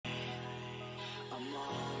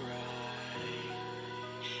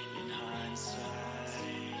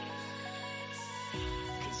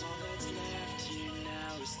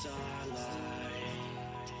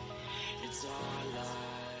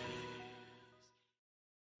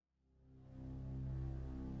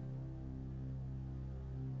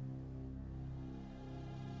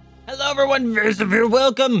Hello everyone, Vaesive here,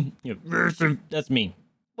 welcome! Yeah, Vaesive, that's me.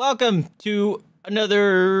 Welcome to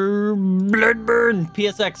another Bloodborne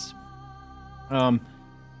PSX.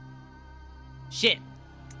 Shit.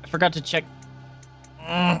 I forgot to check.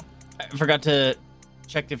 I forgot to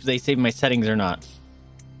check if they saved my settings or not.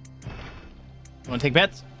 You wanna take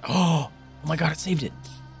bets? Oh my god, it saved it.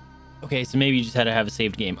 Okay, so maybe you just had to have a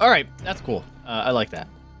saved game. Alright, that's cool. I like that.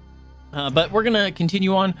 But we're gonna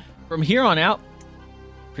continue on from here on out.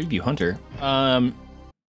 Preview Hunter.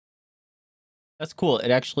 That's cool.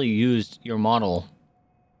 It actually used your model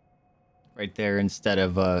right there instead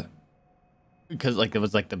of because like it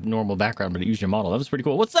was like the normal background, but it used your model. That was pretty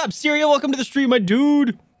cool. What's up, Serial? Welcome to the stream, my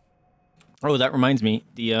dude. Oh, that reminds me.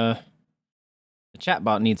 The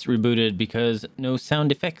chatbot needs rebooted because no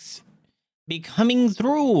sound effects be coming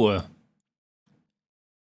through.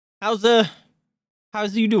 How's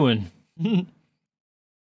you doing?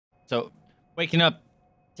 So, waking up,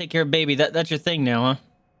 take care of baby. That's your thing now,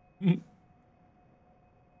 huh?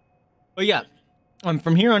 But yeah,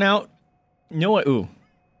 from here on out, you know what? Ooh,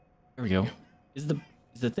 there we go. Is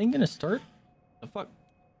the thing gonna start? The fuck?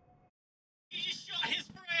 He just shot his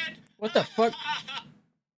friend. What the fuck?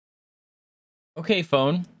 Okay,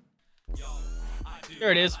 phone.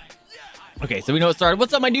 There it is. Okay, so we know it started.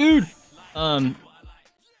 What's up, my dude?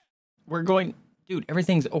 We're going, dude.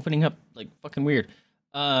 Everything's opening up like fucking weird.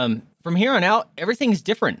 From here on out, everything's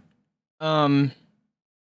different. Sound?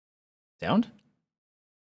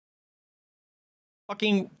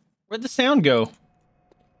 Fucking, where'd the sound go?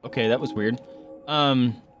 Okay, that was weird.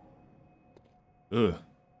 Ugh. That's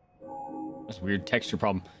a weird texture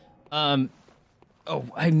problem. Oh,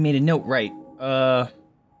 I made a note, right. Oh,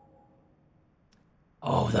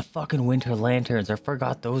 the fucking winter lanterns. I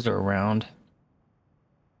forgot those are around.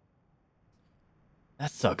 That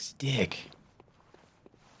sucks dick.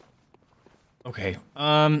 Okay,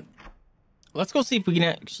 let's go see if we can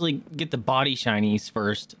actually get the body shinies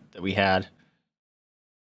first that we had.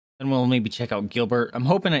 Then we'll maybe check out Gilbert. I'm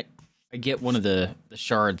hoping I get one of the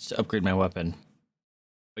shards to upgrade my weapon.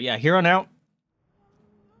 But yeah, here on out,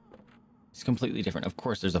 it's completely different. Of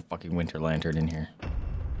course, there's a fucking winter lantern in here.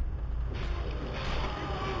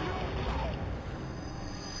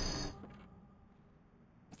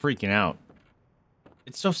 Freaking out.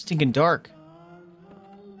 It's so stinking dark.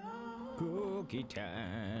 Cookie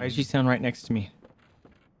time. Why did she sound right next to me?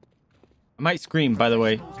 I might scream, by the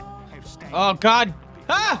way. Oh, God.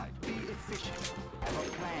 Ah!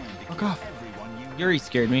 Fuck off. Yuri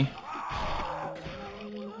scared me.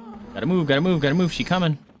 Gotta move, gotta move, gotta move. She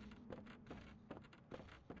coming.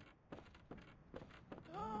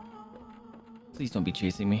 Please don't be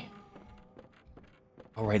chasing me.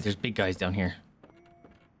 All right, there's big guys down here.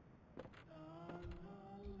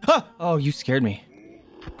 Huh! Oh, you scared me.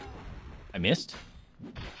 I missed?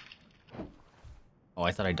 Oh,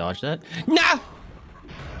 I thought I dodged that. Nah!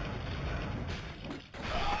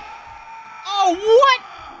 Oh, what?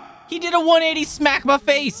 He did a 180 smack my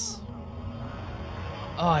face.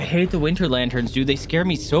 Oh, I hate the winter lanterns, dude. They scare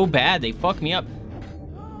me so bad. They fuck me up.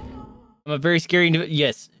 I'm a very scary individual.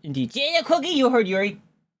 Yes, indeed. Yeah, Cookie, you heard Yuri.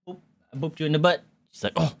 Oh, I booped you in the butt. She's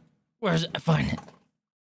like, oh, where's it? I find it.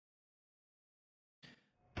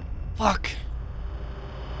 Fuck.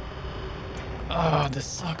 Oh, this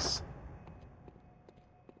sucks.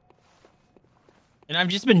 And I've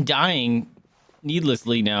just been dying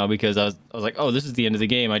needlessly now because I was like, oh, this is the end of the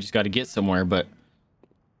game. I just got to get somewhere. But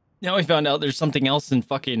now I found out there's something else in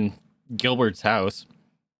fucking Gilbert's house.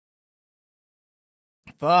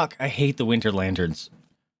 Fuck, I hate the winter lanterns.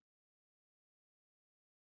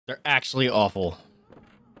 They're actually awful.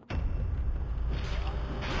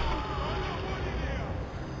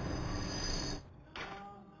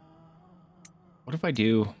 What if I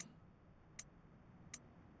do?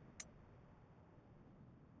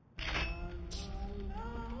 It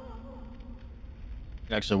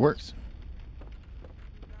actually works.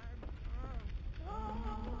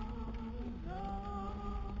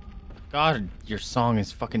 God, your song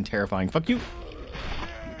is fucking terrifying. Fuck you.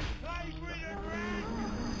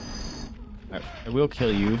 I will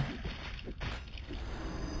kill you.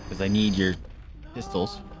 Because I need your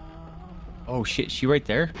pistols. Oh shit, she right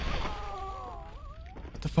there?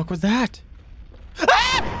 What the fuck was that?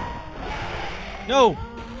 Ah! No!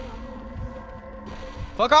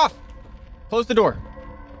 Fuck off! Close the door.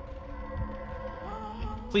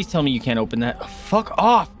 Please tell me you can't open that. Oh, fuck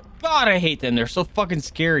off! God, I hate them. They're so fucking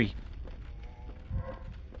scary.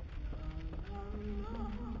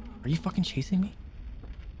 Are you fucking chasing me?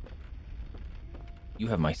 You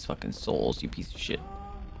have my fucking souls, you piece of shit.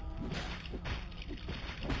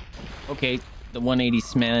 Okay, the 180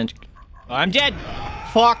 smash. Oh, I'm dead!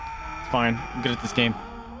 Fuck! It's fine. I'm good at this game.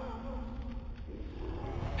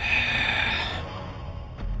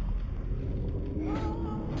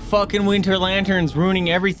 Fucking winter lanterns ruining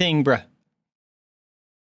everything, bruh.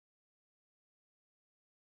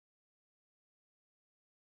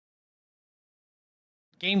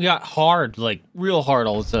 Game got hard, like real hard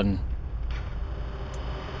all of a sudden.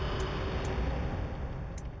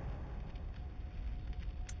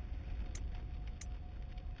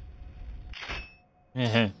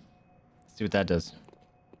 Let's see what that does.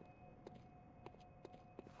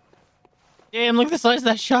 Damn, look at the size of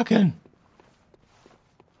that shotgun.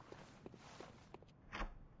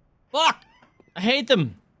 Fuck! I hate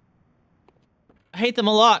them. I hate them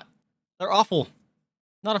a lot. They're awful.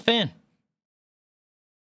 Not a fan.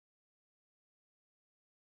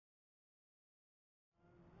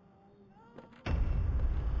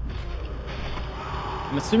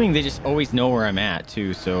 I'm assuming they just always know where I'm at,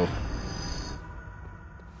 too, so...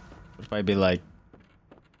 What if I be like...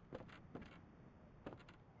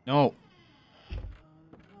 No.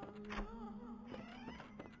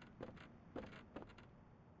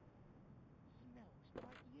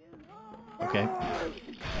 Okay.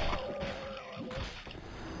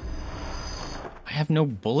 I have no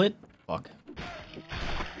bullet? Fuck.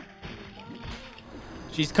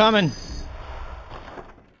 She's coming.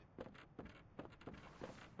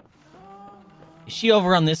 Is she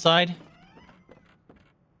over on this side?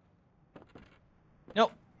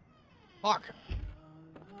 Nope. Fuck.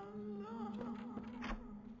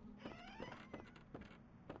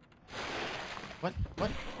 What?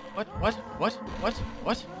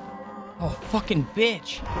 Oh, fucking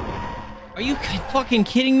bitch. Are you fucking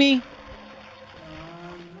kidding me?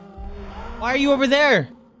 Why are you over there?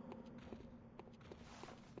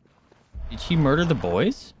 Did she murder the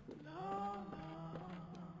boys?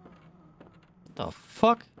 What the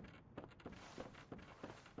fuck?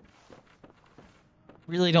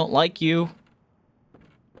 Really don't like you.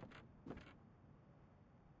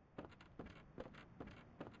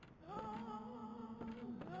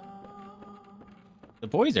 The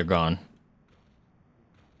boys are gone.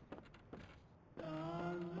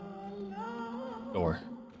 Door.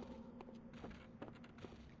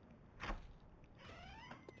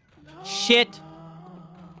 Shit.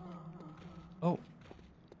 Oh.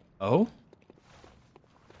 Oh?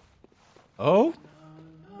 Oh?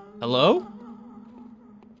 Hello?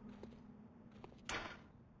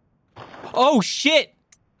 Oh, shit!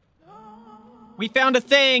 We found a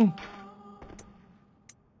thing!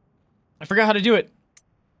 I forgot how to do it.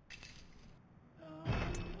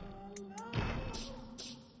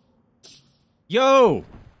 Yo!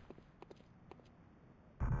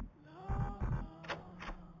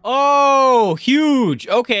 Oh, huge!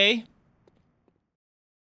 Okay.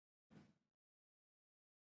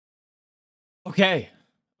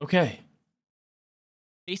 Okay.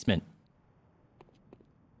 Basement.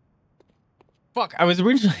 Fuck, I was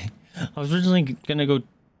originally gonna go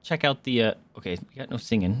check out the, okay, we got no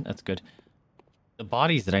singing, that's good. The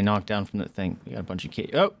bodies that I knocked down from that thing. We got a bunch of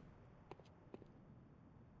kids. Oh!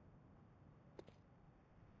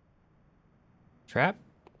 Trap?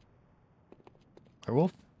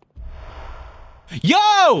 Werewolf?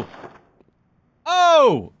 Yo!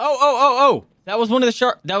 Oh! That was one of the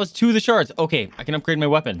shards. That was two of the shards. Okay, I can upgrade my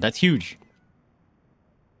weapon. That's huge.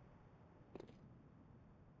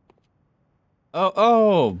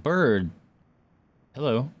 Oh, bird.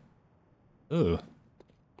 Hello. Ooh.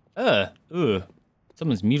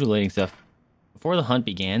 Someone's mutilating stuff. Before the hunt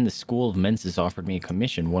began, the School of Menses offered me a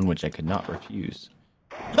commission, one which I could not refuse.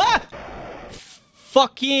 Ah!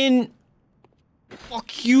 Fucking...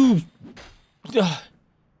 Fuck you. Ugh.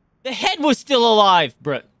 The head was still alive,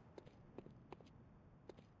 bruh.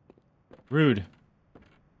 Rude.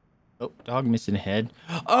 Oh, dog missing a head.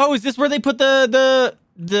 Oh, is this where they put the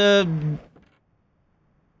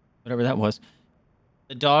whatever that was?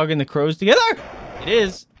 The dog and the crows together? It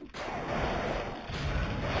is.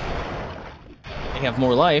 They have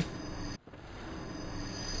more life.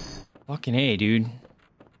 Fucking A, dude.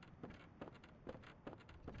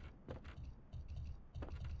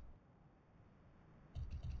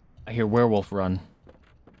 I hear werewolf run.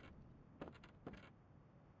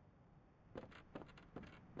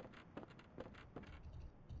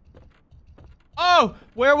 Oh!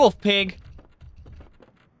 Werewolf pig!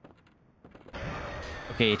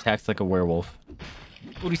 Okay, he attacks like a werewolf.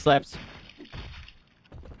 Booty slaps.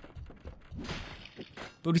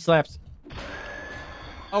 Booty slaps.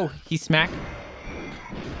 Oh, he smacked.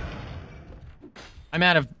 I'm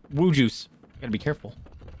out of woo juice. I gotta be careful.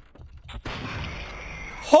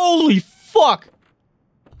 Holy fuck!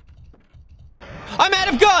 I'm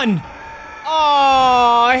out of gun!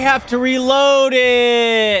 Oh, I have to reload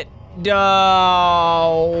it.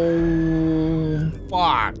 No.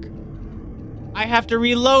 Fuck. I have to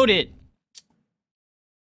reload it.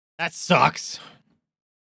 That sucks.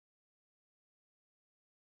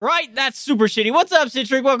 Right, that's super shitty. What's up,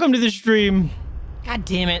 Citric? Welcome to the stream. God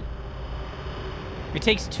damn it. It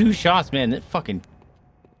takes 2 shots, man. That fucking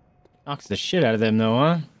knocks the shit out of them, though,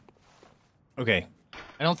 huh? Okay.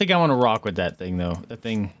 I don't think I want to rock with that thing, though. That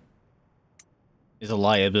thing is a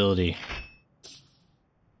liability.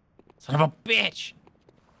 Son of a bitch!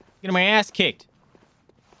 Getting my ass kicked.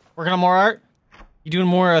 Working on more art? You doing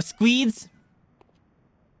more squeeds?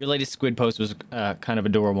 Your latest squid post was kind of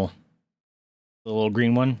adorable. The little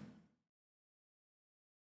green one.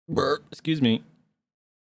 Burp. Excuse me.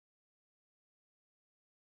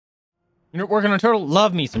 You're working on a turtle?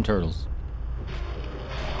 Love me some turtles.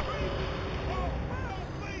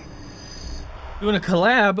 Doing a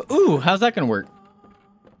collab? Ooh, how's that gonna work?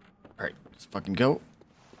 Alright, let's fucking go.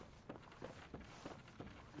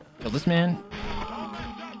 Kill this man.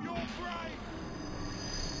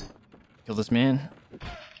 Kill this man.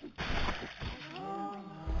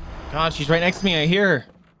 God, she's right next to me. I hear her.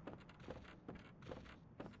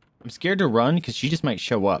 I'm scared to run because she just might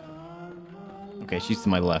show up. Okay, she's to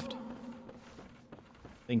my left.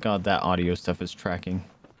 Thank God that audio stuff is tracking.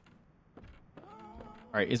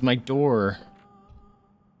 Alright, is my door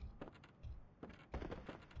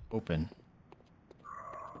open?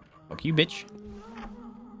 Fuck you, bitch.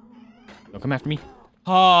 Don't come after me.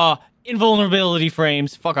 Ah, invulnerability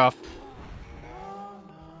frames. Fuck off.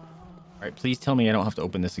 Alright, please tell me I don't have to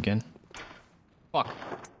open this again. Fuck.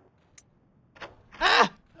 Ah!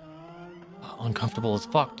 Oh, uncomfortable as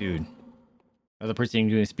fuck, dude. Another person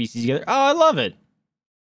doing a species together. Oh, I love it.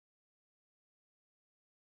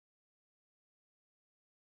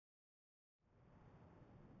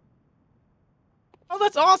 Oh,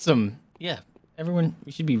 that's awesome. Yeah, everyone,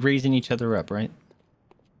 we should be raising each other up, right?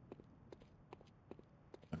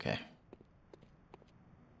 Okay.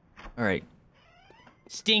 Alright.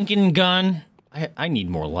 Stinking gun. I need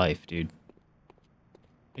more life, dude.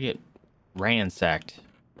 I get ransacked.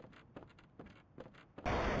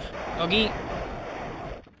 Doggy.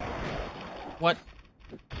 What?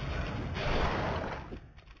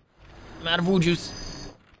 I'm out of woo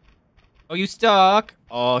juice. Oh, you stuck?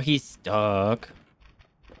 Oh, he's stuck.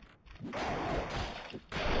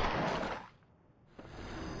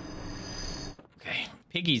 Okay.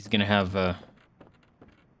 Piggy's gonna have,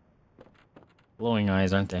 glowing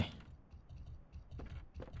eyes, aren't they?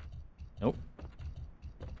 Nope.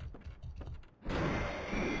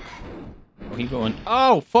 Oh, he going.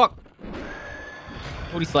 Oh, fuck!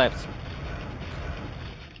 Booty slaps.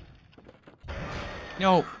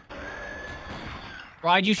 No.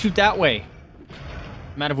 Why'd you shoot that way?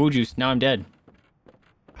 I'm out of woo juice. Now I'm dead.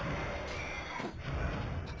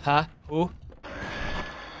 Huh? Who?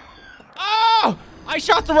 Oh! I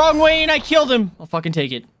shot the wrong way and I killed him. I'll fucking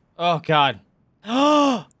take it. Oh, God.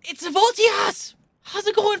 Oh, it's Voltias! How's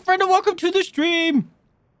it going, friend? And welcome to the stream.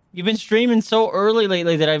 You've been streaming so early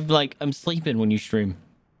lately that I'm sleeping when you stream.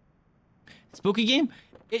 Spooky game?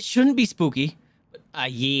 It shouldn't be spooky.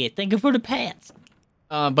 Yeah, thank you for the pats.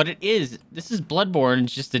 But it is. This is Bloodborne.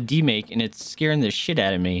 It's just a demake, and it's scaring the shit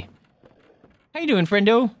out of me. How you doing,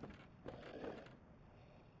 friendo?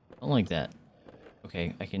 I don't like that.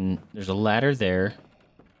 Okay, I can... There's a ladder there.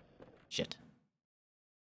 Shit.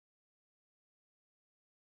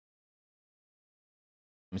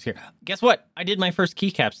 I'm scared. Guess what? I did my first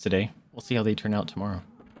keycaps today. We'll see how they turn out tomorrow.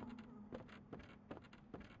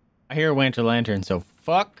 I hear a winter lantern, so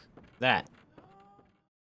fuck that.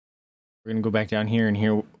 We're gonna go back down here and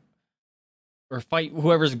hear... Or fight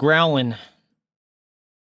whoever's growling.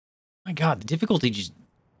 My God, the difficulty just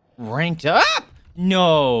ranked up!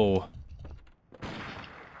 No!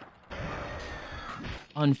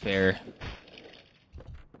 Unfair.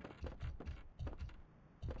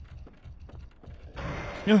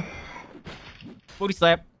 No. Booty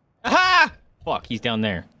slap. Aha! Fuck, he's down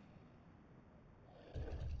there.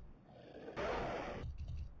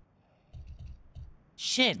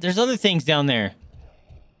 Shit, there's other things down there.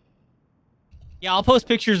 Yeah, I'll post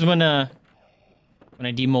pictures when I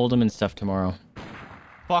demold them and stuff tomorrow.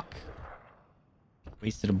 Fuck.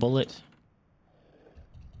 Wasted a bullet.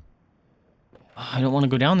 Oh, I don't want to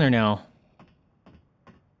go down there now.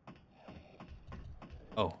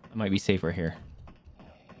 Oh, I might be safe right here.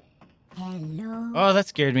 Hello. Oh, that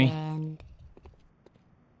scared me. Friend.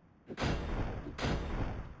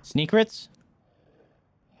 Sneakrits?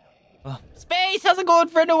 Oh. Space, how's it going,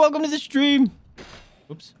 friendo? Welcome to the stream.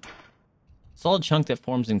 Oops. Solid chunk that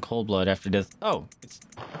forms in cold blood after death. Oh, it's...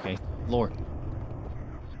 Okay, lore.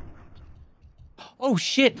 Oh,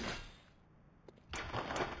 shit!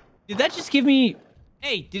 Did that just give me...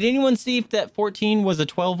 Hey, did anyone see if that 14 was a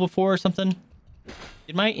 12 before or something?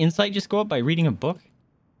 Did my insight just go up by reading a book?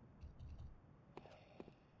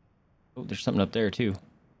 Oh, there's something up there, too.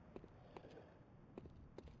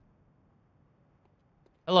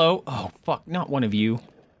 Hello? Oh, fuck, not one of you.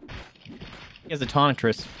 He has a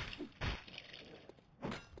tonitrus.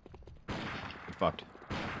 Get fucked.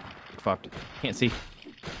 Get fucked. Can't see.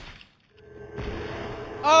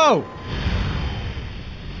 Oh!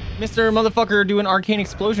 Mr. Motherfucker doing arcane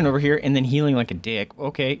explosion over here and then healing like a dick.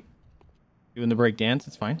 Okay. Doing the break dance,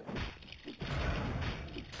 it's fine.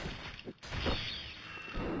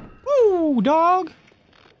 Woo, dog!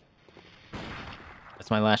 That's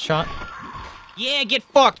my last shot. Yeah, get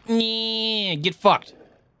fucked! Yeah, get fucked.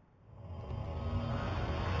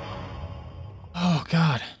 Oh,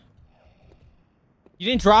 God. You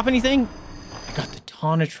didn't drop anything? I got the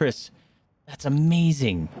tonitrus. That's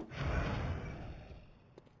amazing.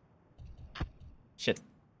 Shit.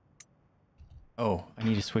 Oh, I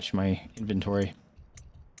need to switch my inventory.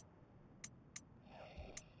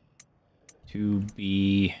 To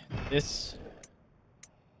be this.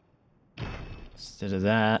 Instead of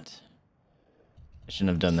that. I shouldn't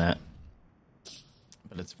have done that.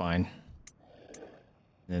 But it's fine.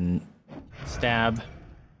 Then stab.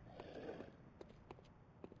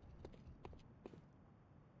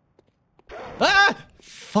 Ah!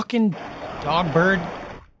 Fucking dog bird.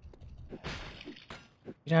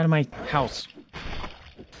 Get out of my house.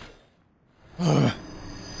 Ugh.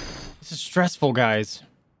 This is stressful, guys.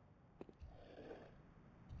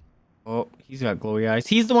 Oh, he's got glowy eyes.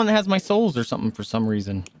 He's the one that has my souls or something for some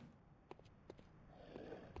reason.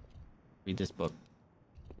 Read this book.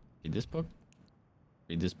 Read this book.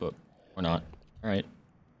 Read this book. Or not. Alright.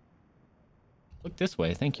 Look this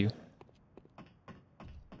way, thank you.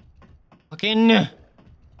 Fucking...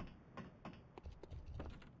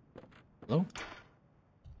 Hello?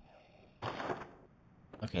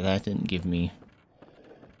 Okay, that didn't give me...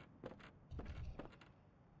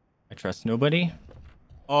 I trust nobody.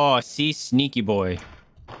 Oh, see? Sneaky boy.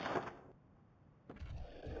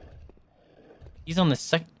 He's on the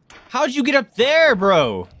sec... How'd you get up there,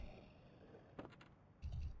 bro?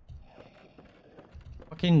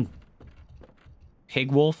 Fucking...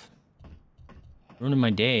 Pig wolf. Ruining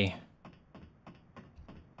my day.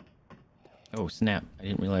 Oh, snap. I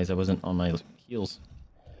didn't realize I wasn't on my heels.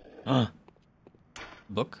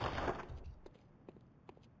 Book?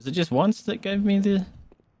 Is it just once that gave me the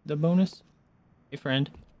bonus? Hey, friend.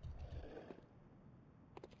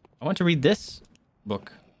 I want to read this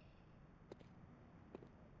book.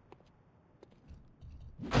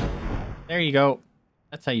 There you go.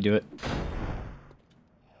 That's how you do it.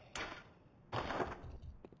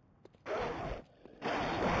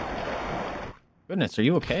 Goodness, are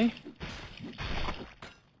you okay?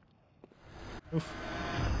 Oof.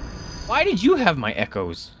 Why did you have my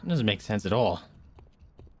echoes? It doesn't make sense at all.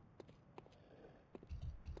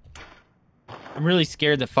 I'm really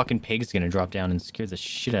scared the fucking pig's gonna drop down and scare the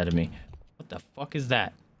shit out of me. What the fuck is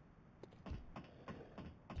that?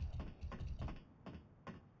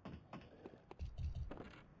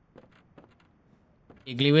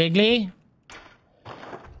 Wiggly Wiggly?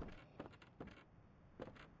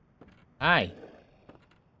 Hi.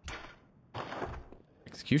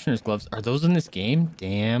 Executioner's gloves. Are those in this game?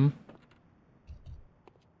 Damn.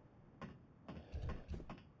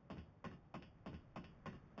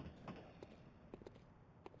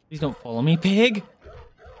 Please don't follow me, pig.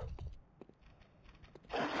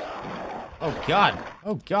 Oh, God.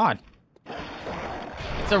 Oh, God.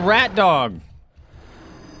 It's a rat dog.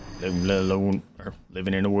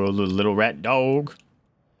 Living in a world with a little rat dog.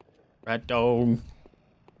 Rat dog.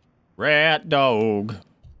 Rat dog.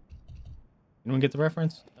 Anyone get the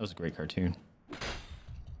reference? That was a great cartoon.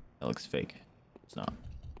 That looks fake. It's not.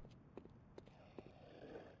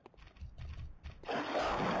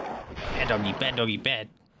 Bad doggy, bad doggy, bad.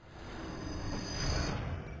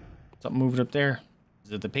 Something moved up there.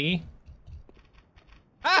 Is it the piggy?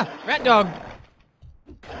 Ah! Rat dog!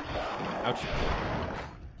 Ouch.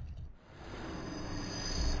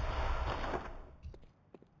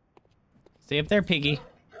 Stay up there, piggy.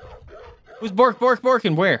 Who's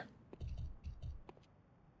borking? Where?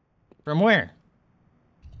 From where?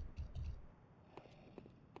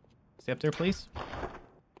 Stay up there, please.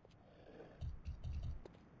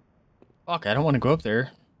 Fuck, I don't want to go up there.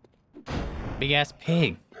 Big ass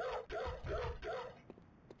pig.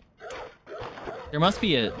 There must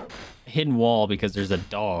be a hidden wall because there's a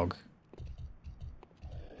dog.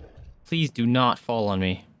 Please do not fall on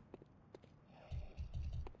me.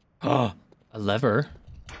 Oh, a lever.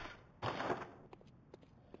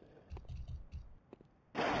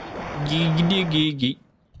 Did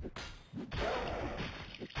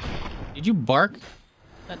you bark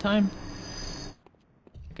that time?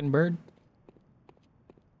 Fucking bird.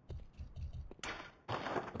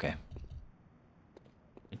 Okay.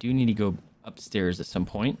 I do need to go upstairs at some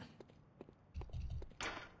point.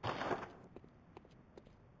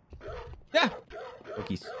 Yeah.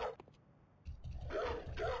 Cookies.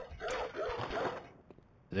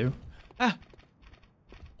 Hello? Ah!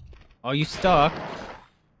 Oh, you stuck.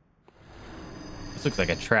 This looks like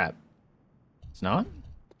a trap. It's not?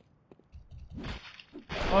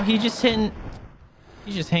 Oh, he's just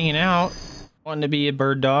hanging out. Wanting to be a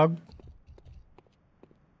bird dog.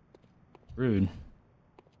 Rude.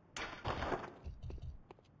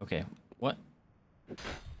 Okay, what?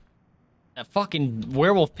 That fucking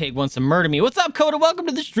werewolf pig wants to murder me. What's up, Coda? Welcome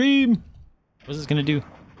to the stream. What's this gonna do?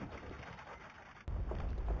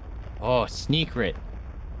 Oh, sneak writ.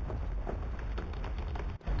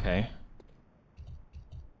 Okay.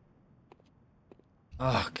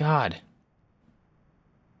 Oh, God.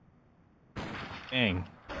 Dang.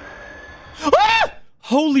 Ah!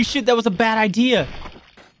 Holy shit, that was a bad idea.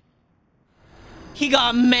 He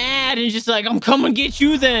got mad and just like, I'm coming to get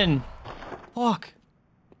you then. Fuck.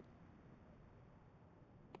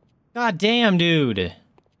 God damn, dude.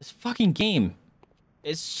 This fucking game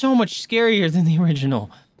is so much scarier than the original.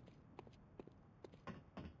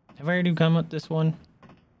 Have I already come with this one?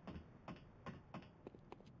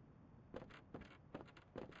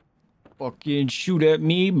 Fucking shoot at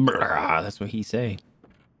me. Brah, that's what he say.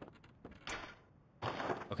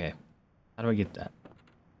 Okay. How do I get that?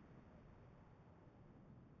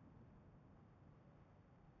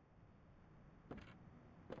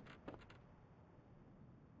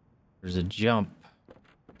 There's a jump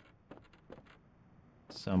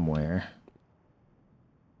somewhere.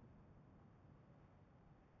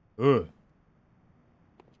 Ugh.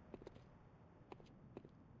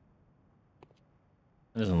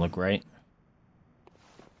 That doesn't look right.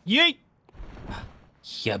 Yeet!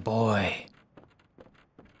 Yeah, boy.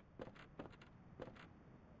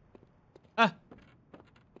 Ah!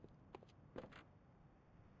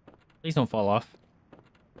 Please don't fall off.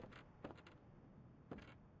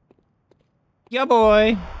 Yeah,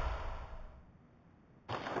 boy!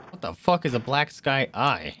 What the fuck is a black sky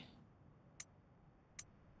eye?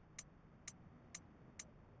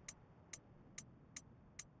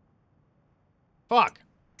 Fuck.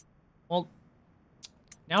 Well,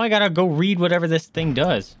 now I gotta go read whatever this thing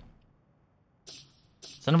does.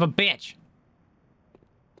 Son of a bitch.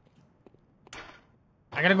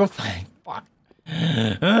 I gotta go find... Fuck.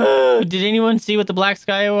 Did anyone see what the black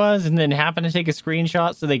sky was and then happen to take a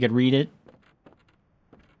screenshot so they could read it?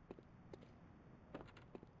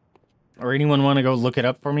 Or anyone want to go look it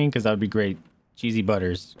up for me? Because that would be great. Cheesy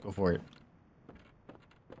Butters. Go for it.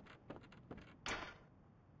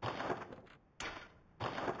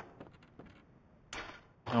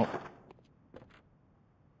 Nope.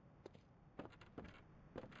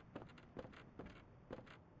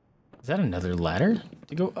 Is that another ladder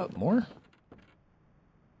to go up more?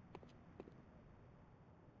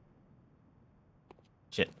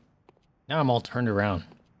 Shit. Now I'm all turned around.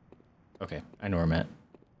 Okay, I know where I'm at.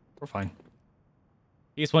 We're fine.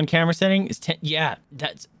 PS1 camera setting is 10. Yeah,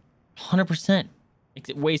 that's 100%. Makes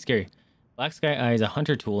it way scary. Black Sky Eye is a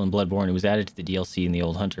hunter tool in Bloodborne. It was added to the DLC in the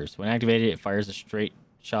Old Hunters. When activated, it fires a straight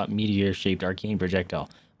shot meteor-shaped arcane projectile.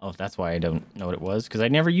 Oh, that's why I don't know what it was, because I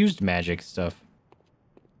never used magic stuff.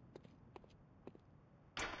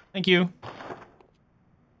 Thank you.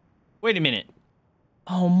 Wait a minute.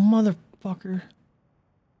 Oh, motherfucker.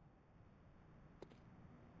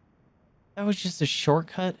 That was just a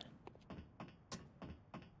shortcut?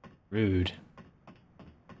 Rude.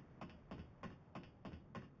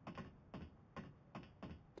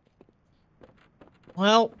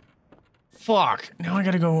 Well, fuck. Now I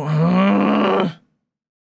gotta go.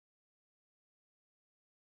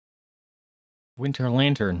 Winter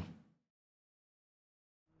Lantern.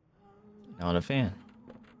 Not a fan.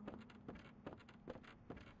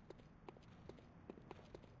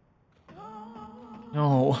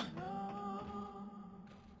 No.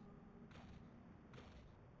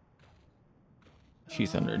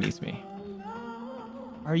 She's underneath me.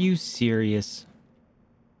 Are you serious?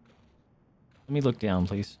 Let me look down,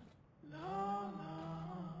 please.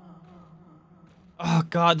 Oh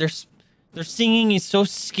God, their singing is so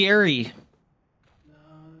scary.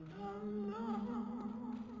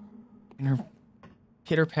 And her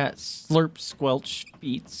pitter pat slurp squelch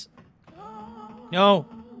beats. No.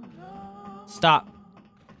 Stop.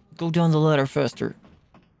 Go down the ladder faster.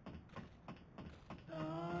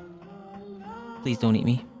 Please don't eat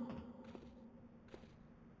me.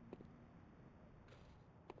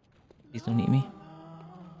 Please don't eat me.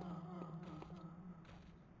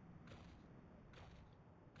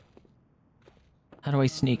 How do I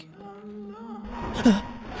sneak?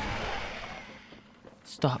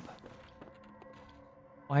 Stop.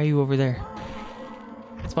 Why are you over there?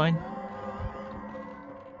 It's fine.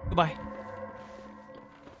 Goodbye.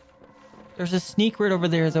 There's a sneak right over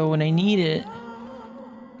there, though, when I need it.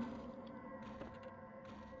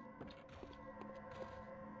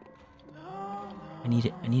 I need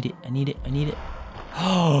it. I need it. I need it. I need it.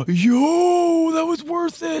 Oh, yo, that was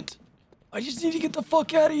worth it. I just need to get the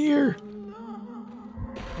fuck out of here.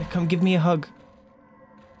 Yeah, come give me a hug.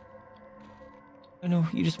 I know,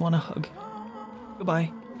 you just want a hug.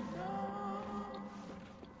 Goodbye.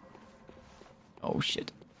 Oh,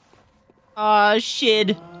 shit. Ah,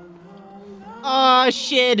 shit. Ah,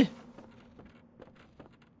 shit.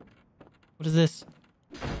 What is this?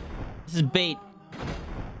 This is bait.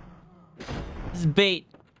 This is bait.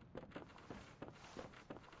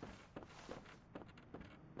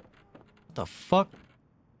 What the fuck?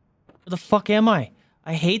 Where the fuck am I?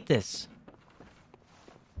 I hate this.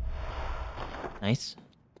 Nice.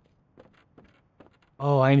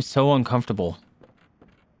 Oh, I'm so uncomfortable.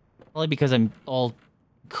 Probably because I'm all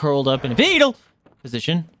curled up in a fetal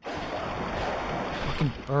position.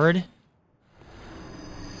 Fucking bird.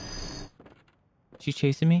 She's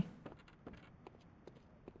chasing me?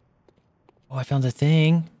 Oh, I found the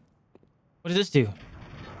thing. What does this do?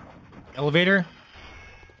 Elevator?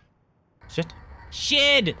 Shit.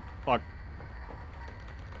 Shit! Fuck.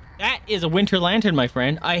 That is a winter lantern, my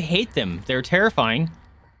friend. I hate them. They're terrifying.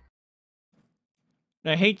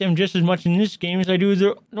 I hate them just as much in this game as I do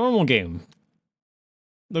the normal game.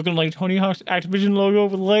 Looking like Tony Hawk's Activision logo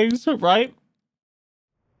with legs, right?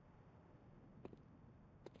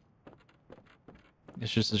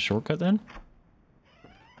 It's just a shortcut then?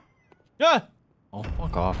 Ah! Oh,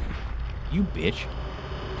 fuck off. You bitch.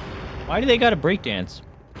 Why do they gotta breakdance?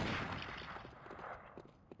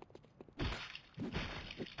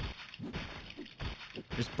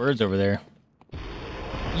 There's birds over there.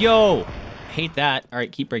 Yo! Hate that.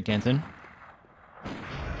 Alright, keep breakdancing.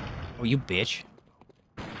 Oh, you bitch.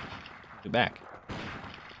 Get back.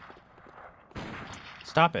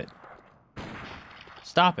 Stop it.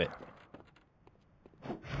 Stop it.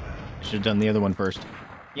 I should have done the other one first.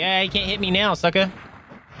 Yeah, you can't hit me now, sucker.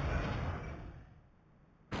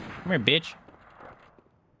 Come here, bitch.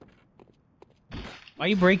 Why are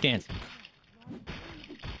you breakdancing?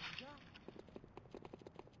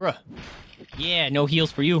 Bruh. Yeah, no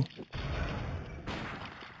heals for you.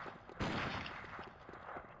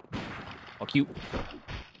 Fuck you.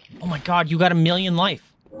 Oh my god, you got 1,000,000 life.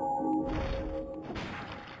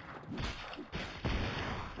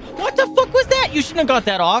 What the fuck was that? You shouldn't have got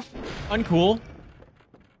that off. Uncool.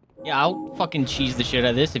 Yeah, I'll fucking cheese the shit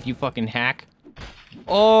out of this if you fucking hack.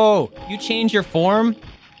 Oh, you change your form?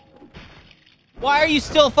 Why are you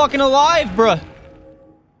still fucking alive, bruh?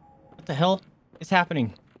 What the hell is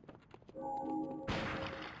happening?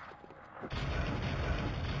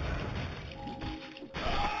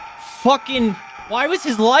 Fucking... Why was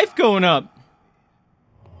his life going up?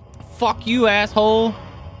 Fuck you, asshole.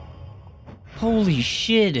 Holy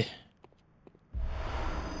shit.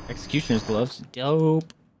 Executioner's gloves.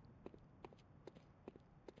 Dope.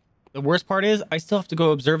 The worst part is, I still have to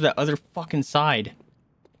go observe that other fucking side.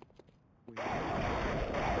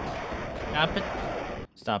 Stop it.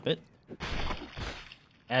 Stop it.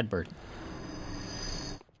 Bad bird.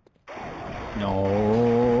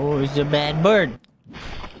 No, it's a bad bird.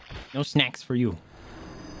 No snacks for you.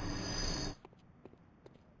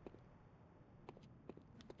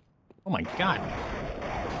 Oh my god.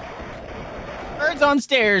 Birds on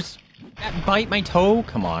stairs. That bite my toe?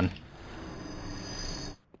 Come on.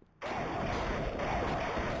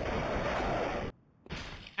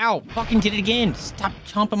 Ow, fucking did it again. Stop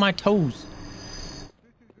chomping my toes.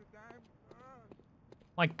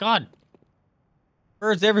 My god.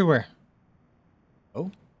 Birds everywhere. Oh.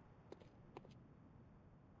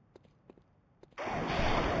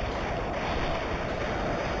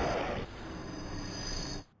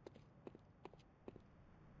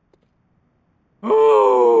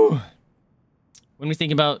 Ooh. When we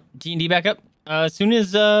think about D&D backup, as soon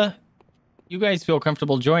as you guys feel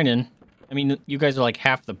comfortable joining, I mean, you guys are like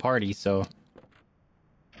half the party, so.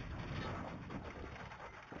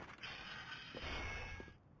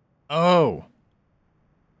 Oh.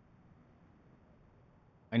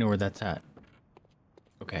 I know where that's at.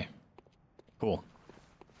 Okay. Cool.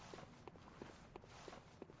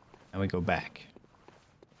 we go back.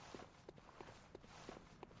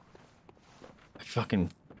 I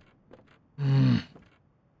fucking...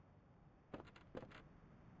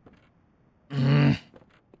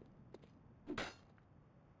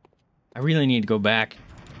 I really need to go back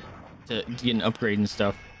to get an upgrade and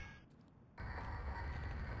stuff.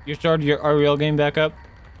 You started your REL game back up?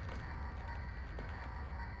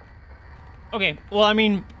 Okay, well, I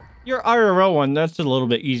mean, your IRL one, that's a little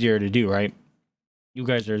bit easier to do, right? You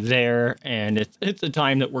guys are there, and it's a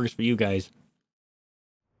time that works for you guys.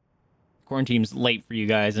 Quarantine's late for you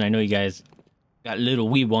guys, and I know you guys got a little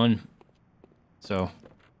wee one. So...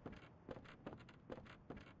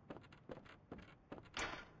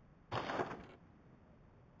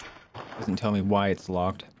 doesn't tell me why it's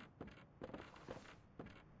locked.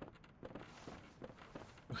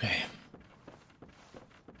 Okay.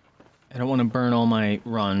 I don't want to burn all my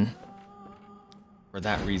run for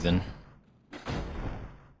that reason.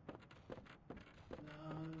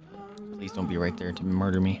 Please don't be right there to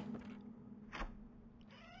murder me.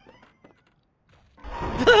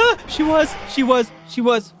 Ah, she was.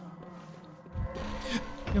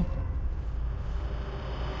 No.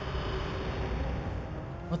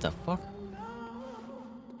 What the fuck?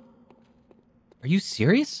 Are you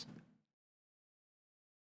serious?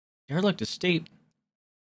 Derelict Estate.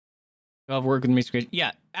 You'll have work with me.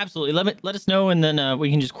 Yeah, absolutely. Let us know, and then we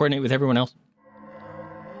can just coordinate with everyone else.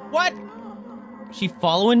 What? She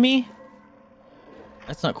following me?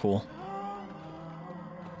 That's not cool.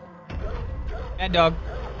 Bad dog.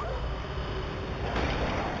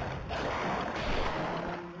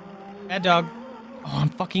 Bad dog. Oh, I'm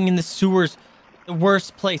fucking in the sewers. The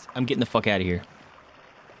worst place. I'm getting the fuck out of here.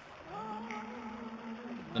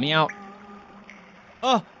 Let me out.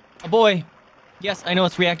 Oh, a boy. Yes, I know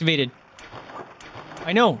it's reactivated.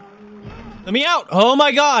 I know. Let me out. Oh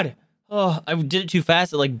my god. Oh, I did it too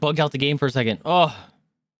fast. It like bugged out the game for a second. Oh.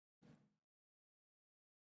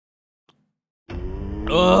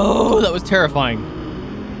 Oh, that was terrifying.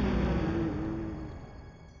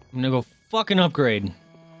 I'm gonna go fucking upgrade.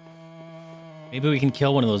 Maybe we can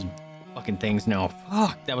kill one of those fucking things now.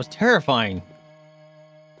 Fuck, that was terrifying.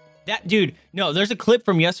 That dude, no, there's a clip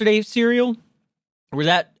from yesterday, Serial, where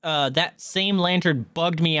that same lantern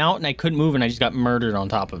bugged me out and I couldn't move and I just got murdered on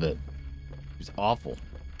top of it. It was awful.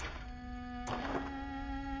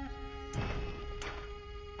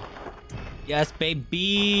 Yes,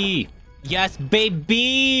 baby. Yes,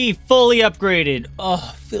 baby. Fully upgraded.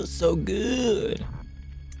 Oh, feels so good.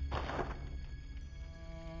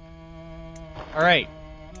 All right.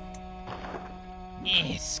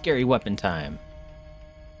 Scary weapon time.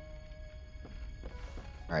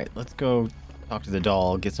 All right, let's go talk to the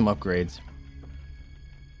doll, get some upgrades.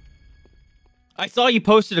 I saw you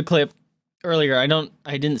posted a clip earlier. I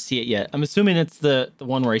didn't see it yet. I'm assuming it's the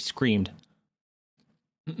one where I screamed.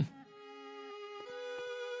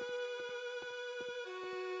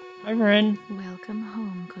 Hi, Ren. Welcome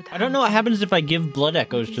home, good. I don't know what happens if I give blood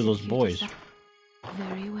echoes to those boys.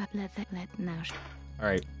 Very well. Let now. All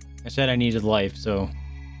right, I said I needed life, so.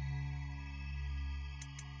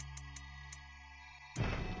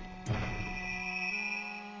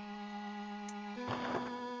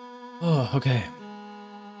 Oh, okay.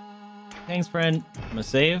 Thanks, friend. I'm gonna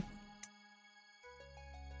save.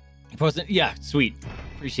 Posted. Yeah, sweet.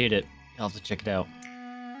 Appreciate it. I'll have to check it out.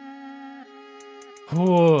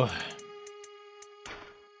 Oh.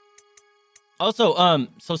 Also,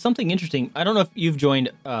 so something interesting. I don't know if you've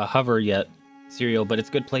joined Hover yet, Serial, but it's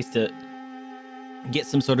a good place to get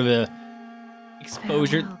some sort of a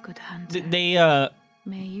exposure. Farewell, good hunter. They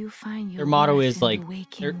May you find your their motto worth is in the like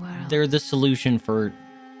waking world. they're the solution for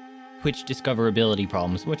Twitch discoverability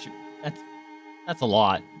problems, which that's a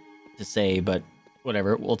lot to say, but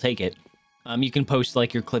whatever, we'll take it. You can post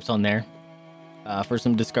like your clips on there for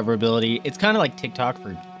some discoverability. It's kind of like TikTok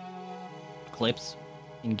for clips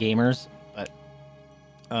in gamers, but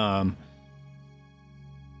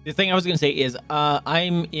the thing I was gonna say is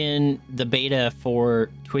I'm in the beta for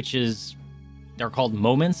Twitch's. They're called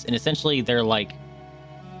moments, and essentially they're like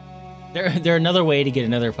they're another way to get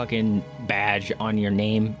another fucking badge on your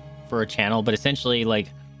name for a channel, but essentially like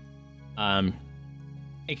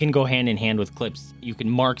it can go hand in hand with clips. You can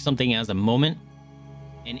mark something as a moment,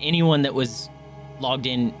 and anyone that was logged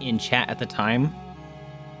in chat at the time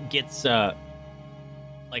gets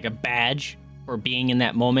like a badge for being in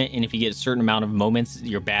that moment, and if you get a certain amount of moments,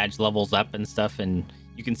 your badge levels up and stuff, and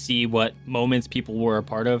you can see what moments people were a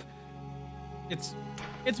part of.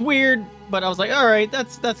 It's weird, but I was like, all right,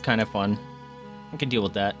 that's kind of fun. I can deal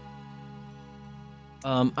with that.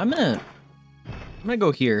 I'm gonna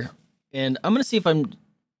go here, and I'm gonna see if I'm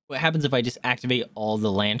what happens if I just activate all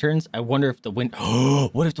the lanterns? I wonder if the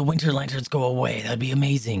what if the winter lanterns go away? That'd be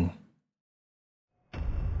amazing.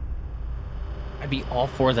 I'd be all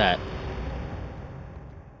for that.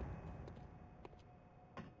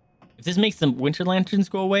 If this makes the winter lanterns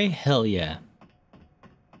go away, hell yeah.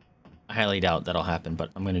 I highly doubt that'll happen, but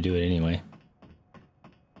I'm gonna do it anyway.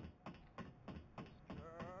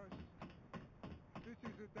 This is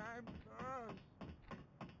a damn curse.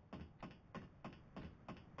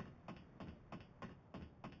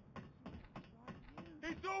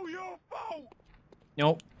 It's all your fault.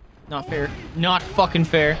 Nope. Not fair. Not fucking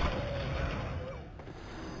fair.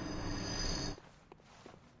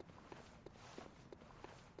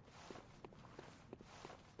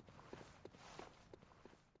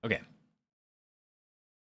 Okay.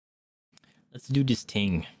 Let's do this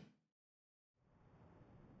thing.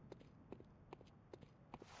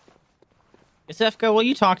 Isefka, will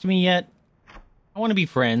you talk to me yet? I want to be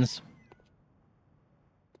friends.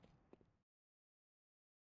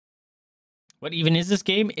 What even is this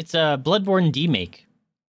game? It's a Bloodborne Demake.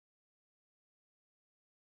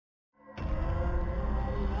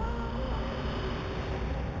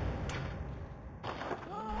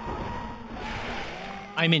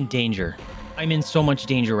 I'm in danger. I'm in so much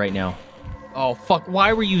danger right now. Oh, fuck.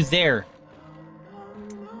 Why were you there?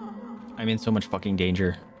 I'm in so much fucking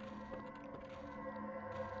danger.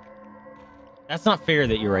 That's not fair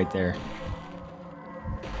that you're right there.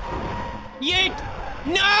 Yeet!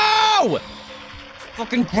 No!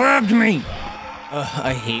 Fucking grabbed me!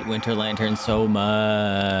 I hate winter lanterns so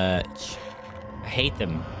much. I hate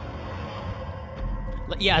them.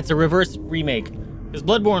 Yeah, it's a reverse remake. Because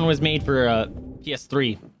Bloodborne was made for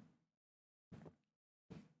PS3.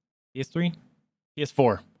 PS3?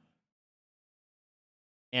 PS4.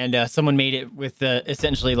 And someone made it with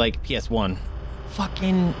essentially like PS1.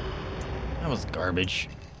 Fucking... That was garbage.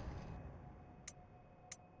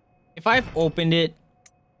 If I've opened it,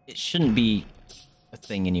 it shouldn't be a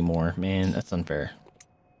thing anymore. Man, that's unfair.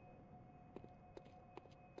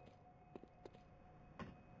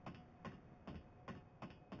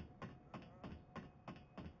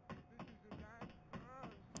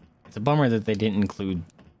 It's a bummer that they didn't include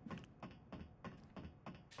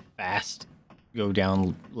fast go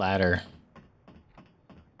down ladder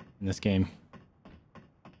in this game.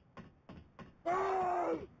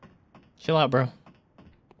 Chill out, bro.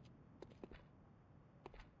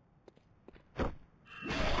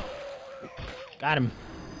 Got him.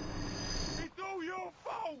 It's all your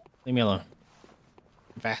fault. Leave me alone.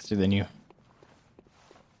 I'm faster than you.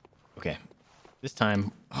 Okay. This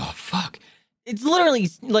time... Oh, fuck. It's literally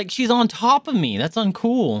like she's on top of me. That's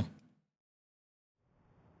uncool.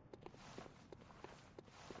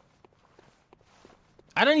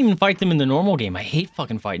 I don't even fight them in the normal game. I hate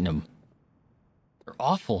fucking fighting them. They're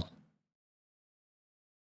awful.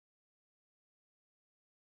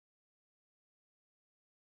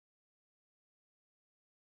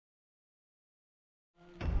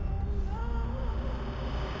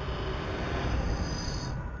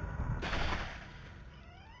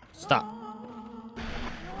 Stop.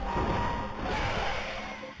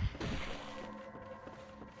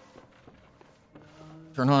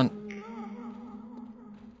 Turn on.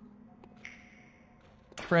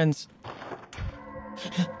 Friends.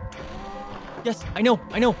 Yes, I know.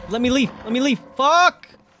 Let me leave. Fuck!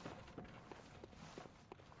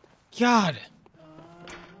 God.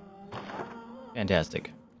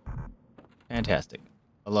 Fantastic. I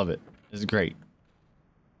love it. This is great.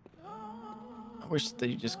 I wish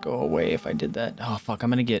they'd just go away if I did that. Oh, fuck. I'm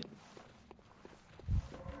gonna get...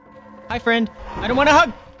 Hi, friend. I don't want to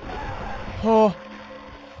hug. Oh.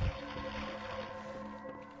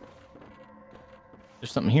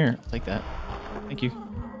 There's something here. I'll take that. Thank you.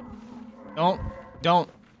 Don't.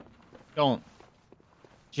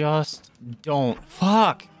 Just don't.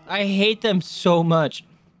 Fuck. I hate them so much.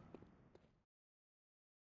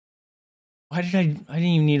 Why did I didn't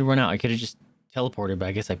even need to run out. I could have just teleported, but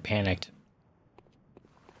I guess I panicked.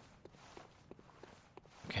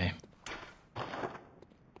 Okay.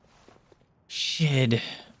 Shit.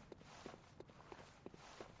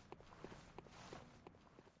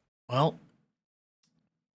 Well.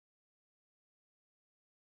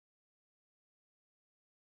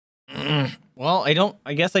 Well,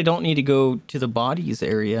 I guess I don't need to go to the bodies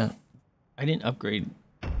area. I didn't upgrade.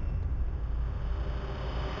 I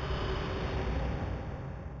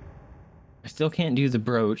still can't do the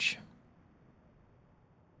brooch.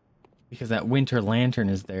 Because that winter lantern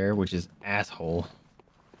is there, which is asshole.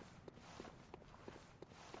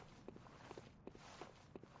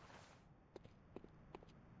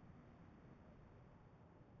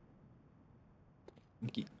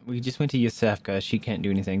 We just went to Yusefka. She can't do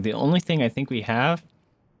anything. The only thing I think we have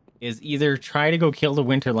is either try to go kill the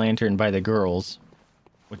Winter Lantern by the girls,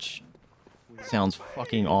 which sounds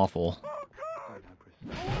fucking awful.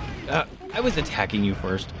 I was attacking you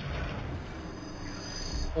first.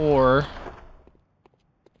 Or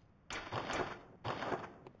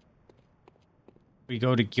we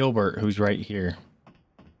go to Gilbert, who's right here.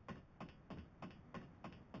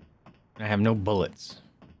 I have no bullets.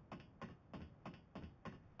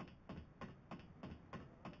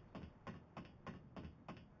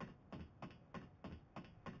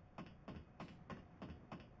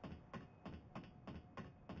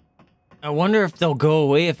 I wonder if they'll go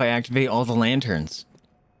away if I activate all the lanterns.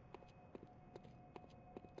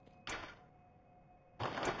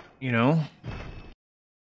 You know?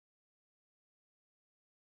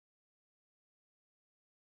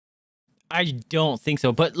 I don't think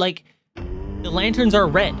so, but like, the lanterns are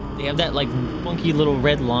red. They have that like funky little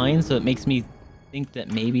red line, so it makes me think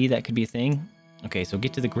that maybe that could be a thing. Okay, so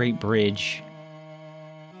get to the Great Bridge.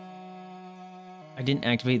 I didn't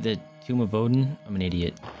activate the Tomb of Odin. I'm an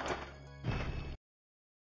idiot.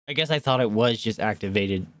 I guess I thought it was just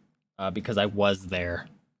activated because I was there.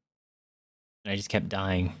 And I just kept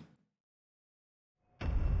dying.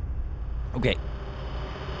 Okay.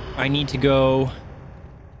 I need to go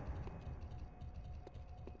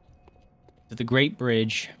to the Great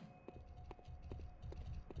Bridge.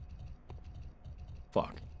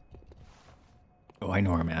 Fuck. Oh, I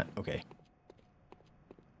know where I'm at. Okay.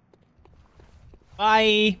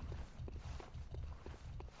 Bye!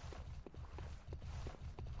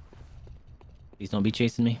 Please don't be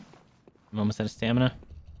chasing me. I'm almost out of stamina.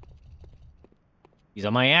 He's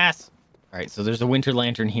on my ass! Alright, so there's a Winter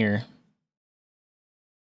Lantern here.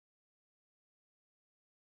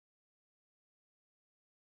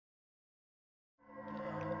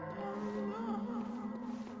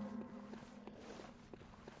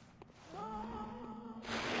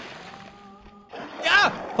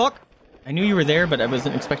 Ah! Fuck! I knew you were there, but I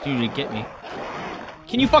wasn't expecting you to get me.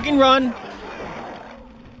 Can you fucking run?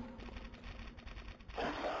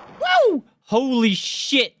 Woo! Holy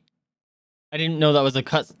shit! I didn't know that was a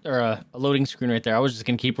cut or a loading screen right there. I was just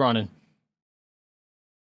gonna keep running.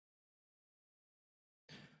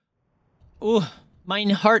 Ooh, mein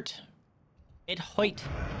Heart. It hoit.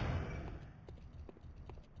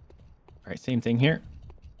 Alright, same thing here.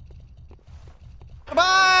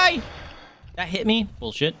 Goodbye! That hit me?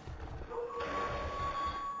 Bullshit.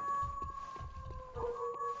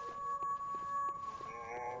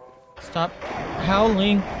 Stop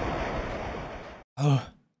howling. Oh.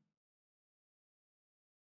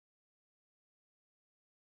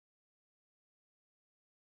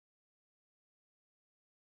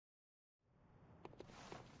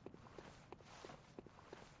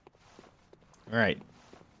 All right.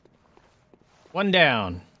 One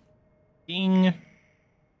down. Ding.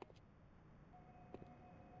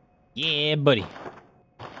 Yeah, buddy.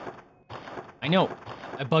 I know.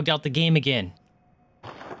 I bugged out the game again.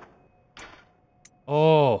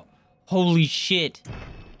 Oh, holy shit.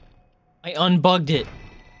 I unbugged it.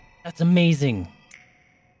 That's amazing.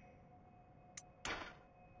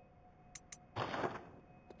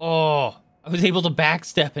 Oh, I was able to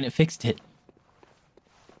backstep and it fixed it.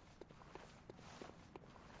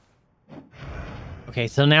 Okay,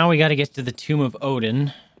 so now we gotta get to the Tomb of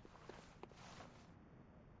Odin.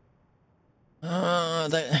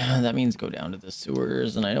 That means go down to the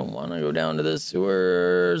sewers, and I don't want to go down to the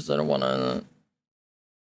sewers. I don't want to...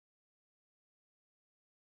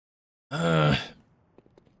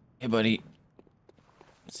 Hey, buddy.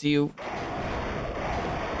 See you.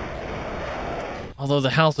 Although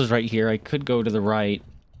the house is right here, I could go to the right.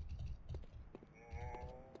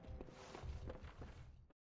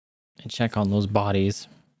 And check on those bodies.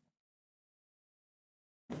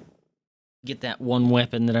 Get that one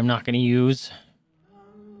weapon that I'm not going to use.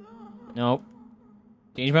 Nope.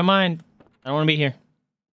 Change my mind. I don't want to be here.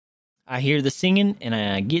 I hear the singing and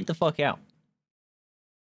I get the fuck out.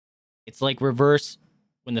 It's like reverse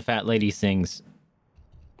when the fat lady sings.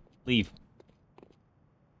 Leave.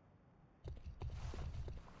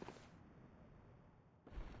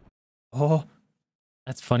 Oh,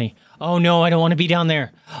 that's funny. Oh no, I don't want to be down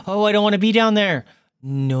there. Oh, I don't want to be down there.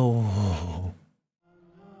 No.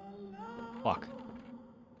 Fuck.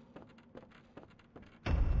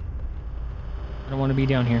 I don't want to be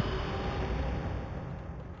down here.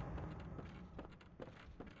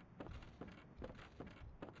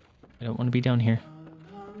 I don't want to be down here.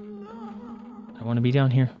 I don't want to be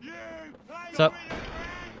down here. What's up?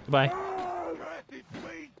 Goodbye.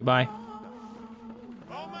 Goodbye.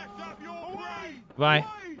 Goodbye.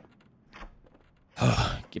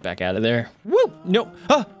 Get back out of there. Woo! No.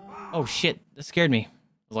 Oh, shit. That scared me. I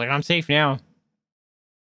was like, I'm safe now.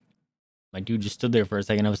 My dude just stood there for a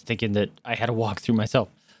second. I was thinking that I had to walk through myself.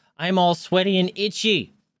 I'm all sweaty and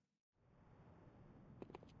itchy.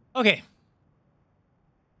 Okay.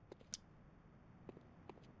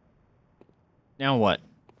 Now what?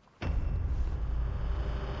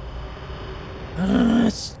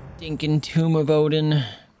 Stinking Tomb of Odin.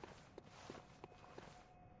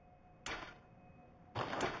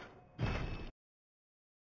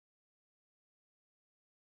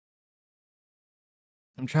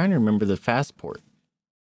 I'm trying to remember the fast port.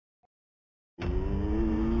 But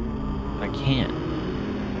I can't.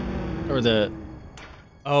 Or the...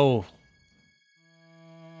 Oh.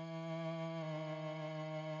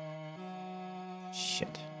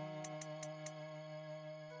 Shit.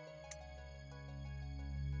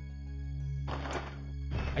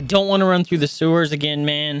 I don't want to run through the sewers again,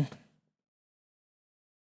 man.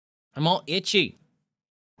 I'm all itchy.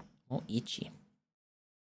 All itchy.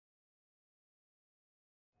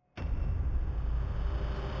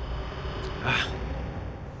 Ah.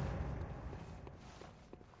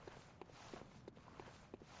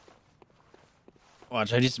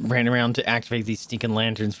 Watch, I just ran around to activate these stinking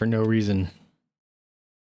lanterns for no reason.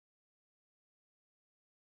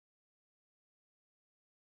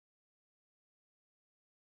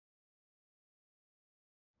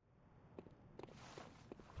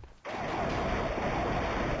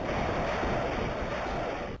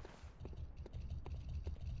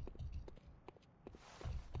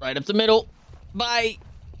 Right up the middle. Bye.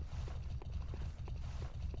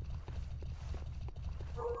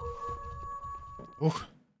 Ooh.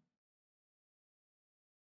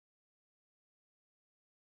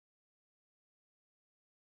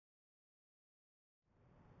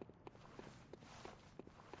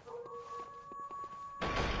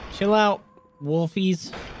 Chill out,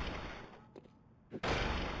 wolfies.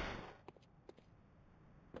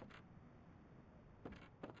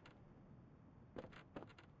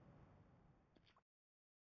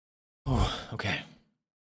 Oh, okay.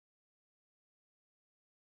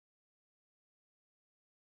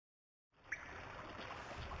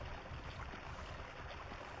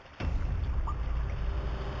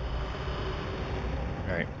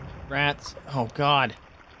 All right. Rats. Oh, God.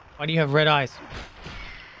 Why do you have red eyes?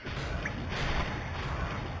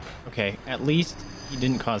 Okay, at least he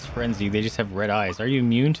didn't cause frenzy. They just have red eyes. Are you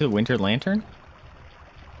immune to the Winter Lantern?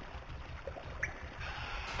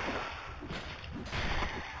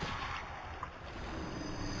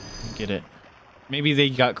 Get it. Maybe they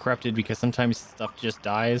got corrupted because sometimes stuff just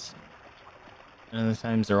dies. And other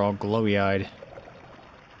times they're all glowy-eyed.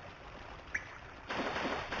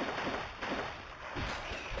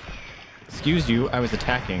 Excuse you, I was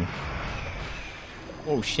attacking.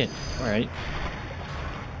 Oh shit. Alright.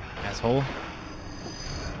 Asshole.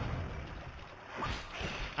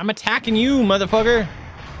 I'm attacking you, motherfucker!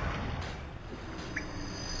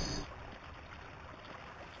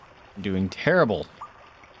 I'm doing terrible.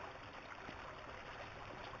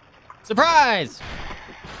 Surprise!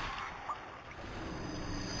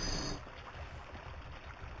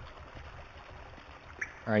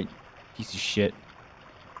 Alright, piece of shit.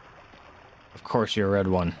 Of course you're a red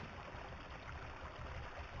one.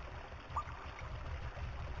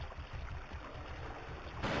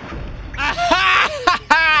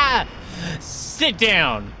 Sit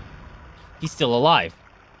down! He's still alive.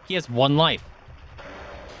 He has one life.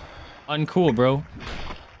 Uncool, bro.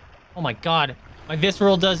 Oh my god. My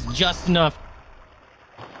visceral does just enough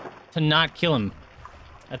to not kill him.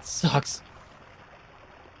 That sucks.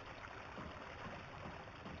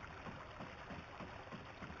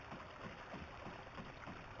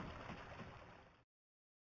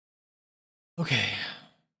 Okay.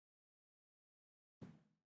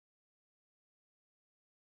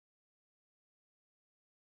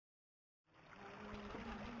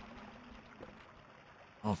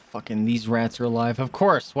 Oh, fucking these rats are alive. Of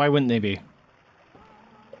course. Why wouldn't they be?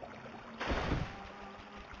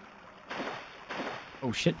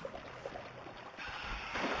 Oh, shit.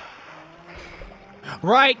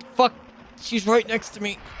 Right! Fuck! She's right next to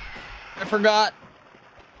me. I forgot.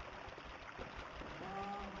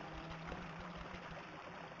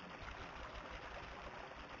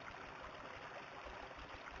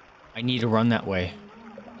 I need to run that way.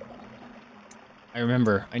 I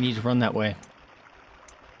remember. I need to run that way.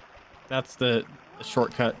 That's the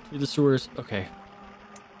shortcut through the sewers. Okay.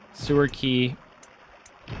 Sewer key.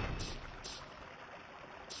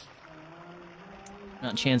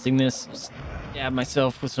 Not chancing this. Stab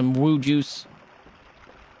myself with some woo juice.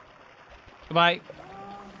 Goodbye.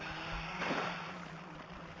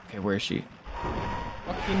 Okay, where is she?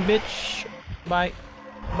 Fucking bitch. Goodbye.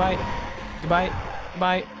 Goodbye. Goodbye.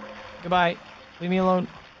 Goodbye. Goodbye. Leave me alone.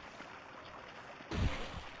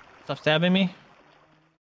 Stop stabbing me.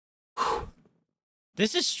 Whew.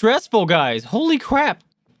 This is stressful, guys. Holy crap.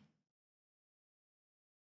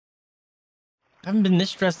 I haven't been this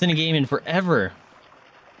stressed in a game in forever.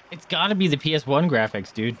 It's gotta be the PS1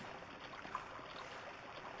 graphics, dude.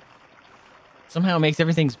 Somehow it makes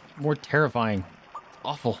everything more terrifying. It's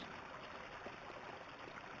awful.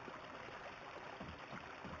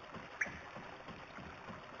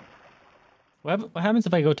 What happens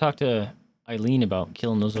if I go talk to Eileen about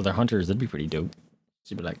killing those other hunters? That'd be pretty dope.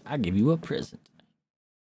 She'd be like, I'll give you a present.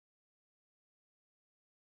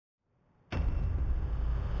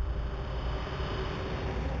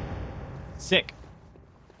 Sick.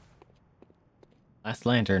 Last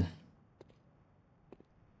lantern.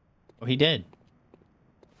 Oh, he did.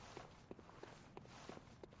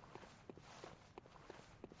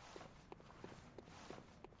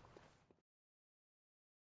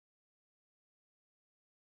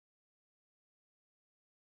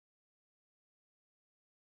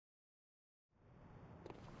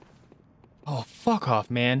 Oh, fuck off,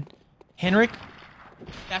 man. Henrik?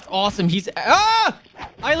 That's awesome. He's... Ah!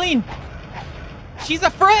 Eileen! She's a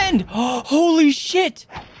friend! Oh, holy shit!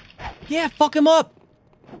 Yeah, fuck him up!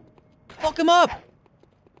 Fuck him up!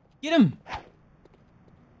 Get him!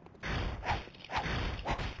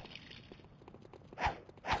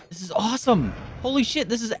 This is awesome! Holy shit,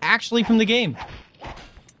 this is actually from the game.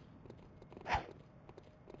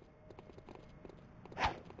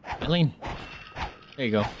 Eileen. There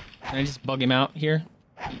you go. Can I just bug him out here?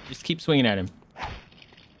 Just keep swinging at him.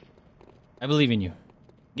 I believe in you.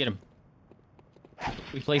 Get him.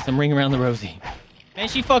 We play some Ring Around the Rosie. And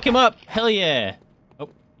she fuck him up! Hell yeah! Oh,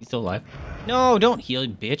 he's still alive. No, don't heal,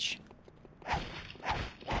 bitch.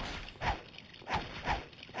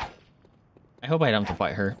 I hope I don't have to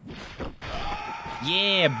fight her.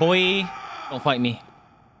 Yeah, boy! Don't fight me.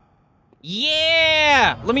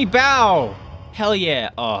 Yeah! Let me bow! Hell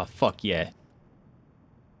yeah! Oh, fuck yeah.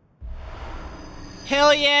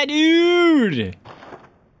 Hell yeah, dude!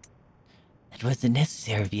 That wasn't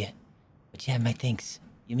necessary of you. But yeah, my thanks.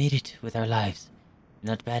 You made it with our lives.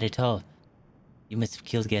 Not bad at all. You must have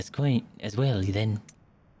killed Gascoigne as well, then.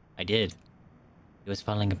 I did. It was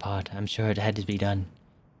falling apart. I'm sure it had to be done.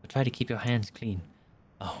 But try to keep your hands clean.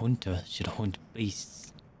 A hunter should hunt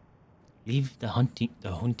beasts. Leave the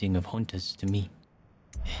hunting of hunters to me.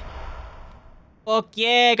 Fuck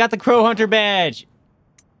yeah, got the Crow Hunter badge!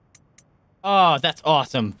 Oh, that's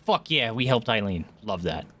awesome. Fuck yeah, we helped Eileen. Love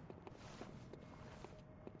that.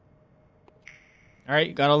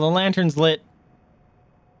 Alright, got all the lanterns lit.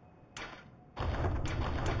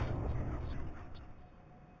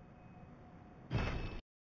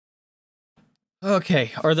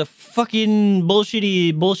 Okay, are the fucking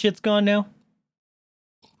bullshit's gone now?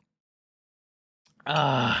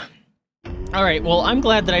 Alright, well, I'm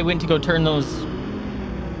glad that I went to go turn those...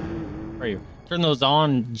 Where are you? Turn those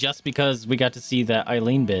on just because we got to see that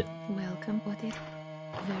Eileen bit. Welcome, what it?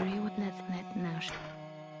 Very well, let's let now.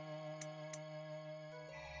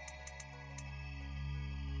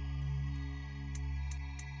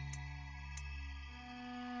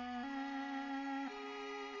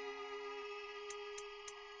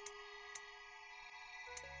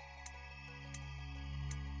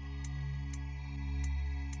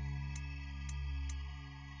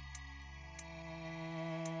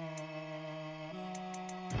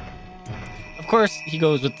 Of course, he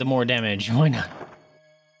goes with the more damage. Why not?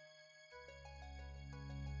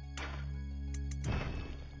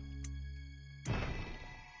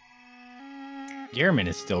 Gehrman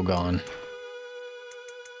is still gone.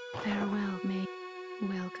 Farewell, may.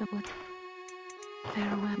 Welcome, what?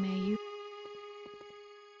 Farewell, may you.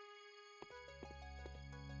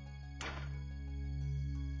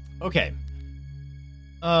 Okay.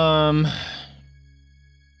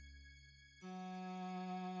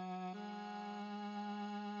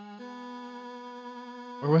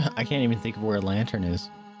 I can't even think of where a lantern is.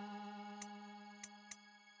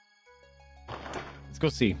 Let's go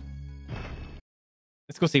see.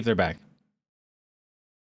 Let's go see if they're back.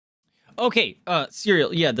 Okay,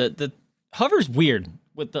 Serial, yeah, the hover's weird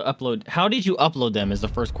with the upload. How did you upload them is the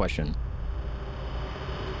first question.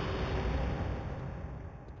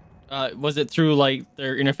 Was it through, like,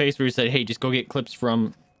 their interface where you said, hey, just go get clips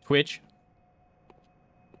from Twitch?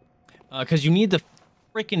 Because you need the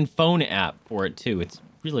freaking phone app for it, too. It's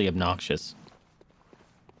really obnoxious.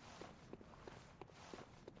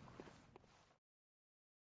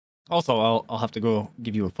 Also, I'll have to go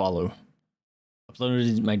give you a follow.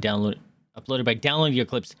 Uploaded by downloading your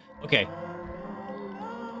clips. Okay.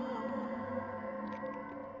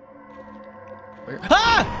 Where?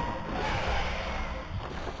 Ah!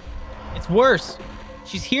 It's worse.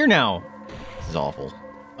 She's here now. This is awful.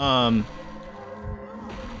 Why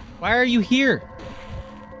are you here?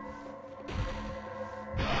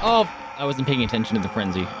 Oh, I wasn't paying attention to the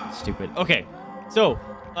frenzy. Stupid. Okay, so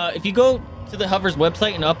if you go to the Hover's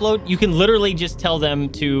website and upload, you can literally just tell them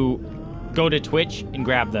to go to Twitch and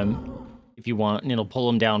grab them if you want, and it'll pull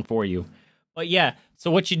them down for you. But yeah,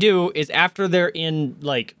 so what you do is after they're in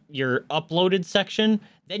like your uploaded section,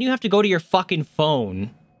 then you have to go to your fucking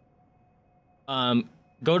phone.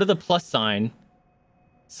 Go to the plus sign,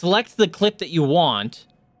 select the clip that you want,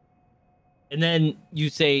 and then you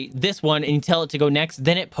say this one and you tell it to go next,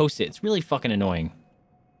 then it posts it. It's really fucking annoying.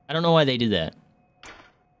 I don't know why they did that.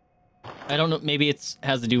 I don't know, maybe it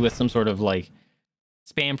has to do with some sort of like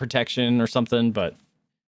spam protection or something, but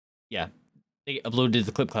yeah. They uploaded to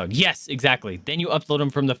the clip cloud. Yes, exactly. Then you upload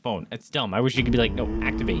them from the phone. It's dumb. I wish you could be like, no,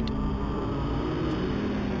 activate.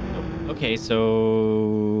 Okay,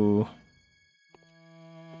 so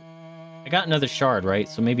I got another shard, right?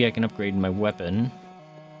 So maybe I can upgrade my weapon.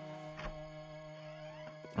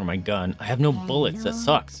 Or my gun. I have no bullets. That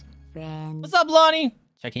sucks. What's up, Lonnie?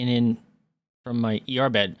 Checking in from my ER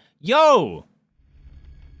bed. Yo!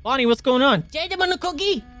 Lonnie, what's going on? Jada, want a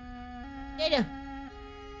cookie? Jada.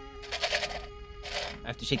 I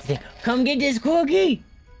have to shake the thing. Come get this cookie!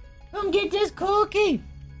 Come get this cookie!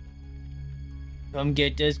 Come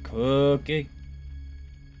get this cookie.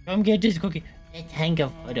 Come get this cookie. Let's hang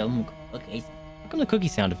up for them cookies. How come the cookie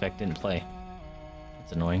sound effect didn't play?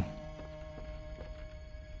 That's annoying.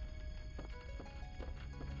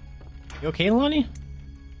 You okay, Lonnie?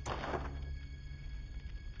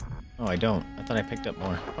 Oh, I don't. I thought I picked up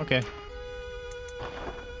more. Okay.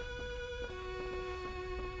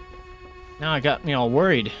 Now I got me all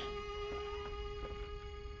worried.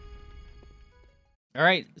 All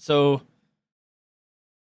right, so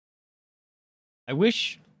I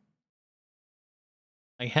wish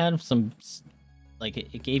I had some, like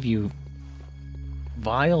it gave you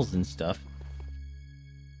vials and stuff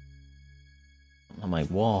on my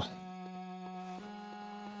wall.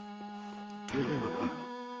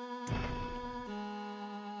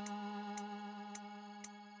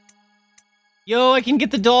 Yo, I can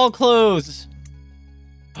get the doll clothes.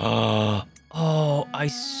 Oh, I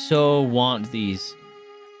so want these.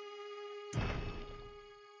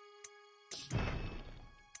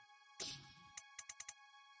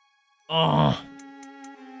 Oh.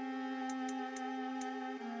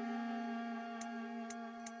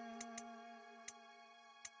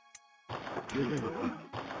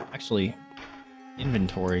 Actually,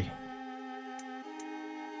 inventory.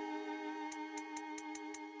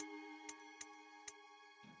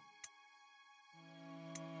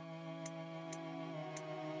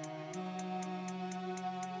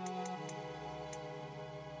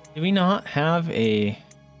 Do we not have a...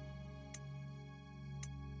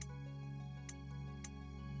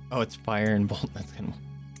 Oh, it's fire and bolt. That's kind of...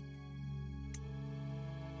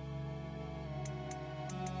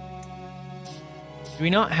 Do we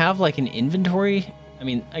not have like an inventory? I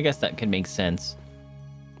mean, I guess that could make sense.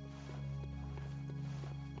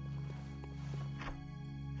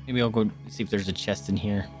 Maybe I'll go see if there's a chest in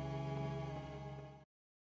here.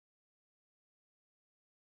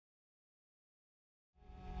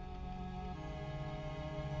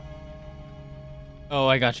 Oh,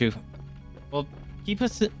 I got you. Well, keep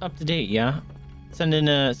us up to date, yeah? Sending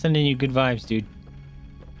you good vibes, dude.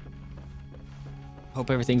 Hope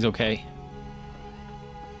everything's okay.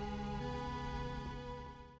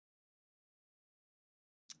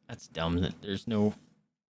 That's dumb that there's no...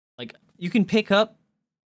 Like, you can pick up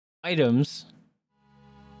items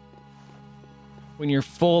when you're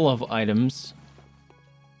full of items,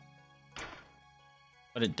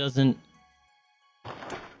 but it doesn't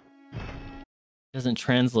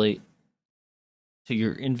translate to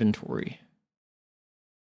your inventory.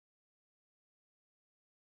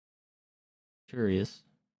 Curious.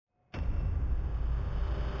 All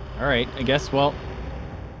right, I guess, well,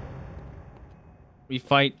 we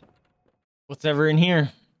fight what's ever in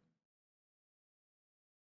here.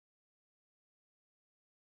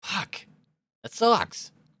 Fuck. That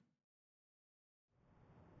sucks.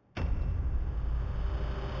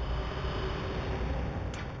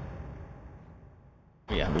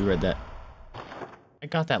 Yeah, we read that. I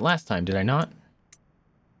got that last time, did I not?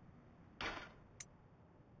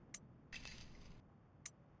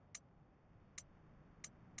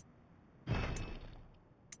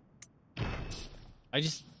 I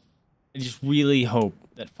just really hope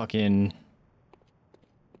that fucking...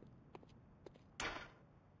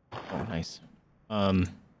 Oh, nice.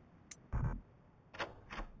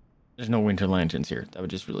 There's There's no winter lanterns here. That would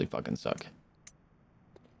just really fucking suck.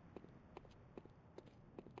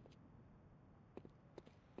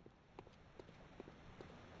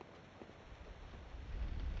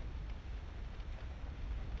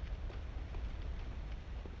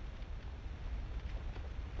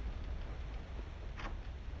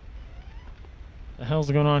 The hell's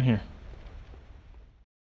going on here?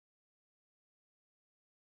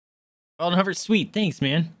 Oh, Hover, sweet. Thanks,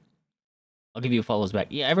 man. I'll give you follows back.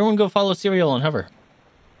 Yeah, everyone go follow Serial on Hover.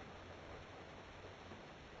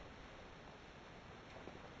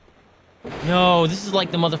 No, this is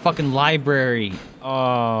like the motherfucking library.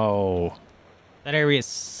 Oh. That area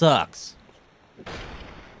sucks.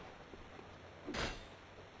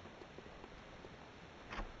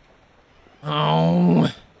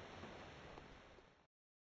 Oh.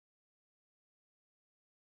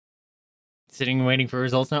 Sitting and waiting for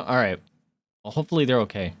results now? Alright. Well, hopefully they're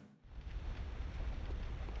okay.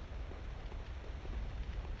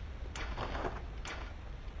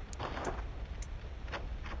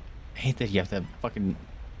 I hate that you have to fucking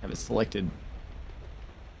have it selected.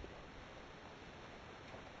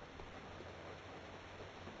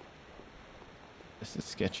 This is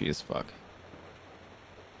sketchy as fuck.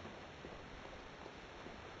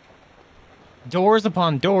 Doors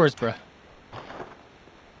upon doors, bruh.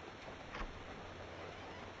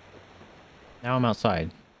 Now I'm outside.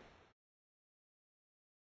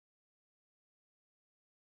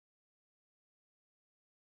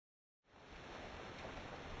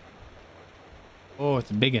 Oh,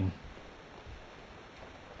 it's a biggin.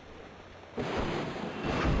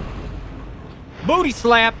 Booty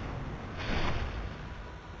slap!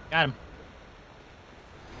 Got him.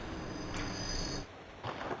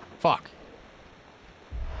 Fuck.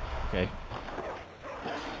 Okay.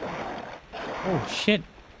 Oh, shit.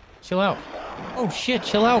 Chill out. Oh, shit.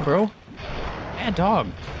 Chill out, bro. Bad dog.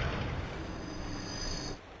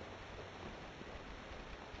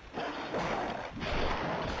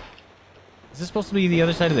 Is this supposed to be the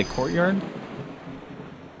other side of the courtyard?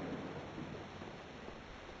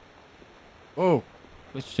 Whoa.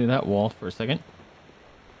 Switch to that wall for a second.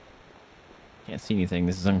 Can't see anything.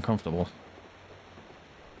 This is uncomfortable.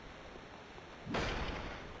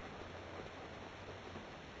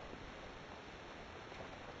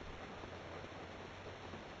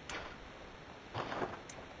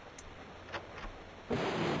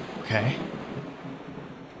 Okay.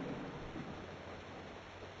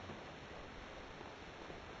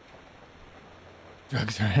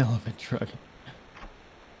 Drugs are a hell of a drug.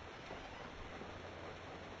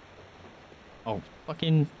 Oh,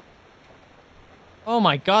 fucking... Oh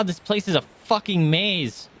my god, this place is a fucking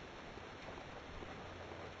maze.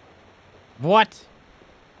 What?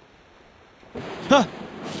 Huh!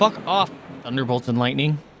 Fuck off, thunderbolts and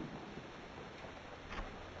lightning.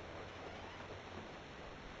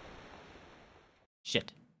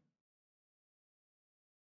 Shit.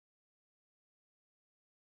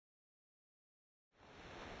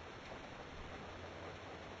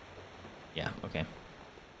 Yeah, okay.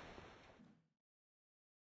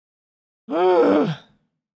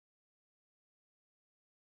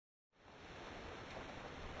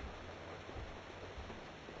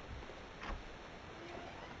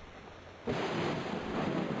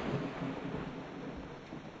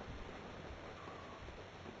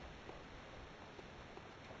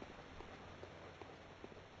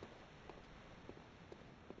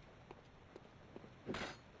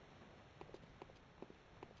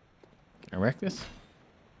 Can I wreck this?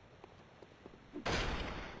 Do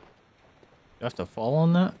I have to fall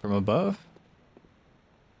on that from above?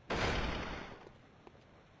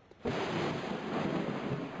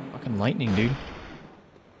 Fucking lightning, dude.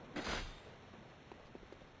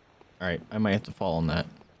 Alright, I might have to fall on that.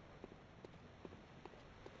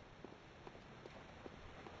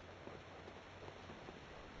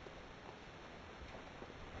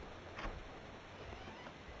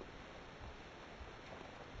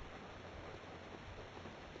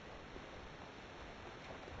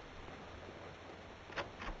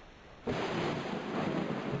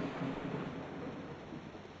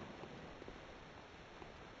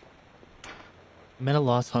 Met a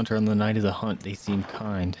lost hunter on the night of the hunt. They seemed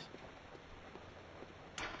kind.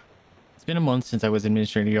 It's been a month since I was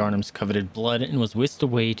administrating Yarnum's coveted blood and was whisked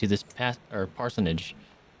away to this parsonage.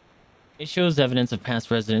 It shows evidence of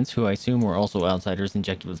past residents who I assume were also outsiders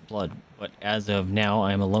injected with blood. But as of now,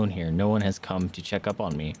 I am alone here. No one has come to check up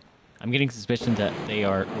on me. I'm getting suspicion that they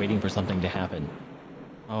are waiting for something to happen.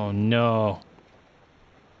 Oh no.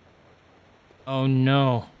 Oh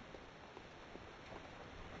no.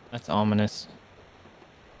 That's ominous.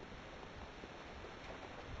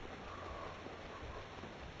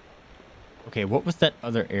 Okay, what was that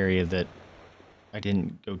other area that I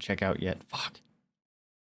didn't go check out yet? Fuck.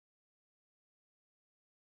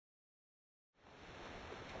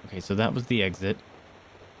 Okay, so that was the exit.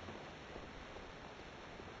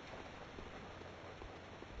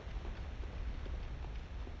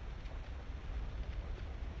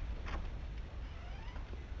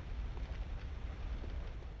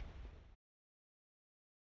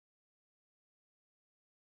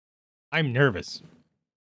 I'm nervous.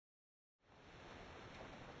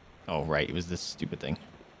 Oh, right. It was this stupid thing.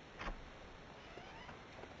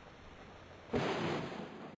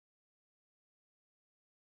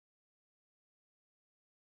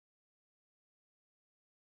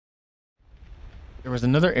 There was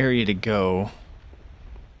another area to go.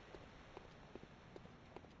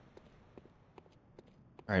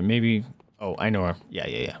 All right, maybe. Oh, I know.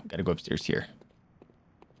 Yeah. Gotta go upstairs here.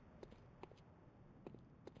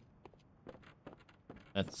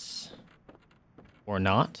 That's. Or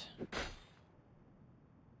not. What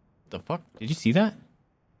the fuck? Did you see that?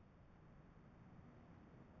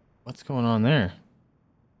 What's going on there?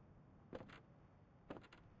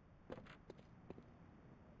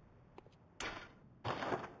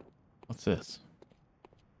 What's this?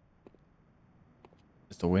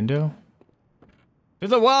 Just a window? To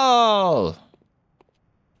the wall!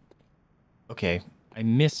 Okay, I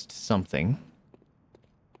missed something.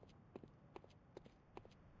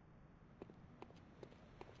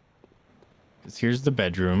 Because here's the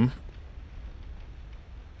bedroom.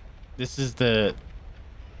 This is the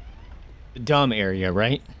dumb area,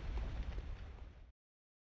 right?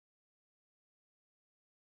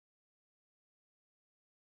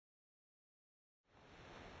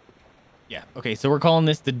 Yeah, okay, so we're calling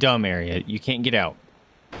this the dumb area. You can't get out.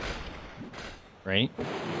 Right?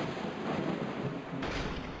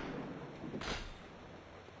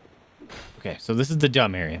 Okay, so this is the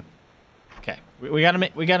dumb area. Okay, we gotta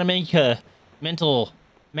make a mental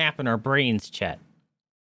map in our brains, chat.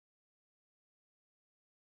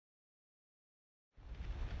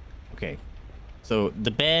 Okay, so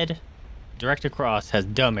the bed direct across has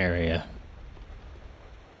dumb area.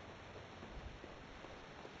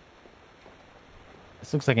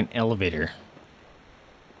 This looks like an elevator.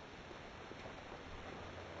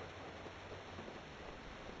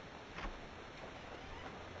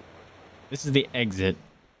 This is the exit.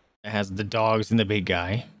 It has the dogs and the big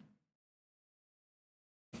guy.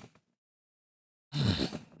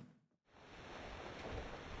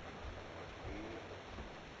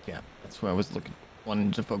 Yeah, that's what I was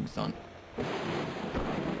wanting to focus on.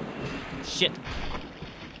 Shit.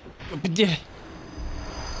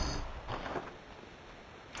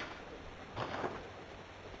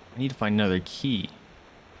 I need to find another key.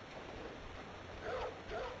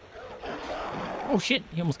 Oh shit,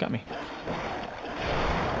 he almost got me.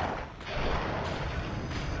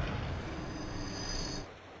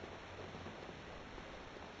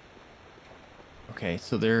 Okay,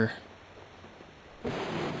 so there's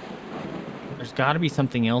got to be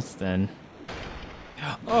something else then.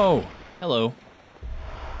 Oh, hello.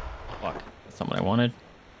 Fuck, that's not what I wanted.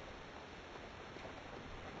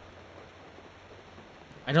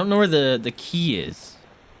 I don't know where the key is.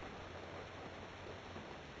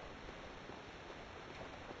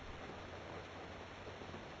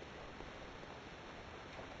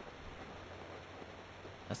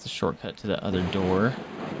 That's the shortcut to the other door.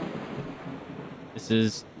 This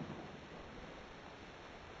is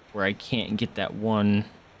where I can't get that one.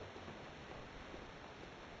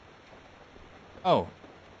 Oh.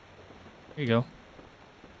 There you go.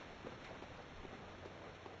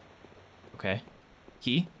 Okay.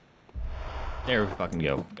 Key? There we fucking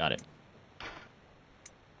go. Got it.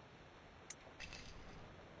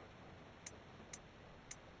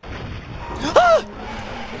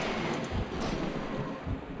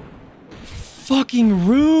 Fucking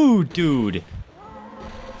rude, dude.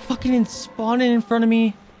 Fucking spawning in front of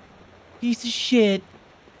me. Piece of shit.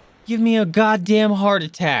 Give me a goddamn heart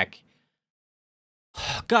attack.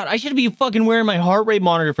 God, I should be fucking wearing my heart rate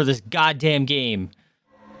monitor for this goddamn game.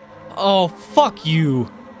 Oh, fuck you.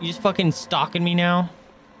 You just fucking stalking me now?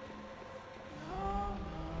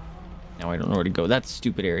 Now I don't know where to go. That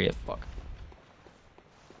stupid area. Fuck.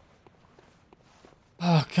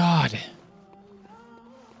 Oh, God.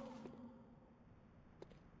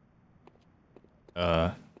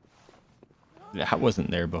 That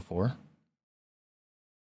wasn't there before.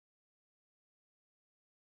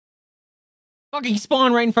 Fucking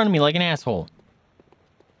spawn right in front of me like an asshole.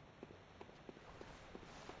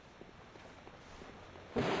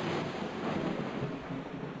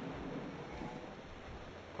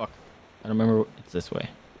 Fuck. I don't remember. It's this way.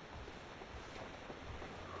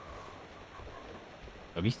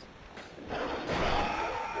 Cubbies.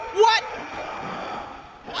 What?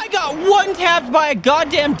 I got one tapped by a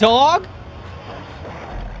goddamn dog?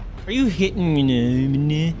 Are you hitting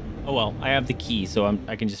me? Oh well, I have the key, so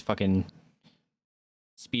I can just fucking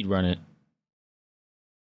speed run it.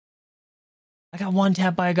 I got one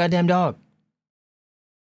tapped by a goddamn dog.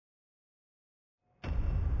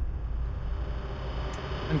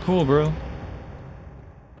 I'm cool, bro.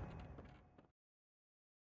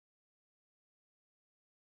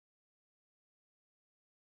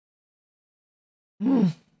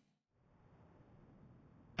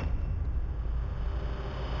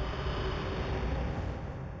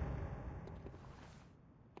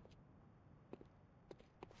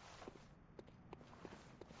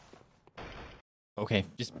 Okay,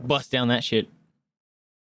 just bust down that shit.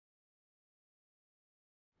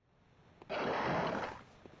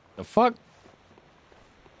 The fuck?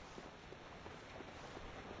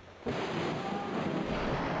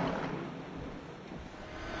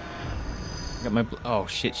 Got my... Oh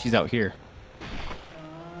shit, she's out here.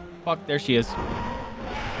 Fuck, there she is.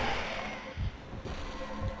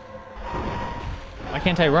 Why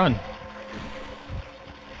can't I run?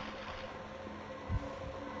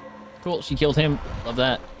 Cool, she killed him. Love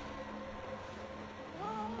that.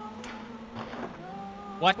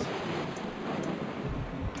 What?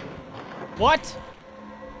 What?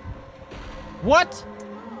 What?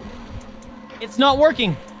 It's not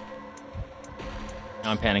working. Now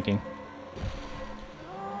I'm panicking.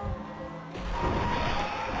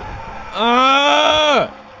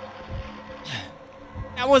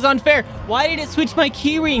 That was unfair. Why did it switch my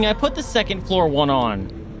keyring? I put the second floor one on.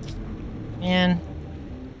 Man.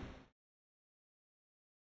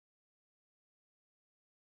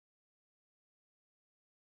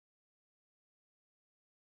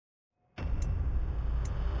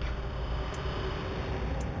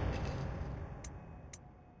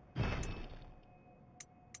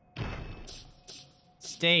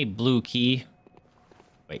 Stay, blue key.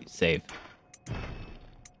 Wait, save.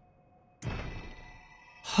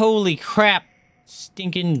 Holy crap.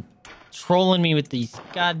 Stinking trolling me with these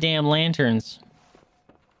goddamn lanterns.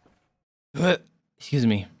 Excuse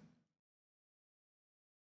me.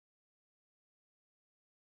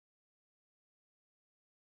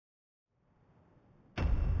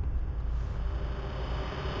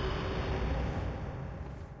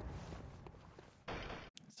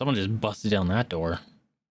 Someone just busted down that door.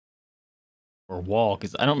 Or wall,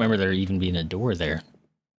 because I don't remember there even being a door there.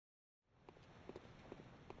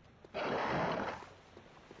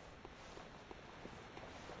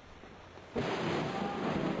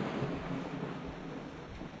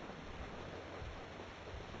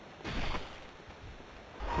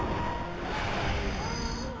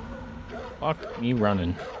 Fuck me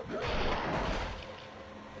running.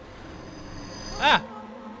 Ah!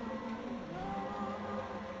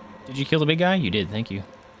 Did you kill the big guy? You did, thank you.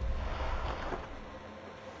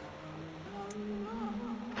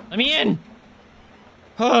 Let me in!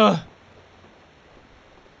 Oh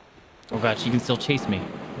god, she can still chase me.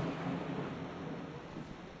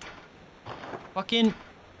 Fucking...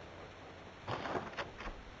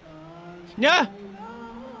 Nah!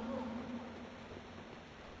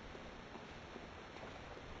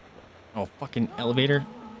 Oh, fucking elevator.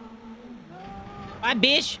 Bye,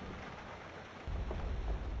 bitch!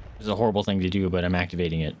 This is a horrible thing to do, but I'm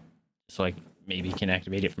activating it. So I maybe can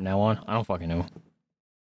activate it from now on. I don't fucking know.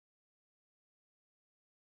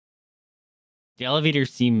 The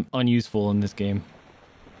elevators seem unuseful in this game.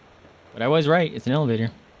 But I was right, it's an elevator.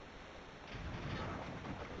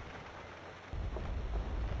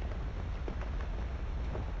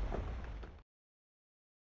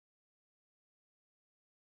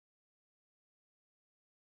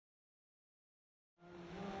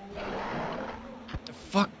 The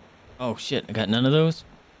fuck? Oh shit, I got none of those?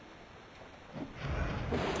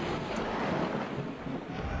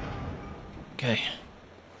 Okay.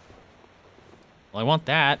 Well, I want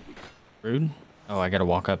that. Rude. Oh, I gotta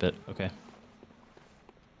walk up it. Okay.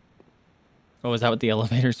 Oh, is that what the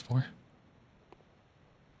elevator's for?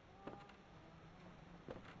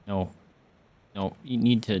 No. No, you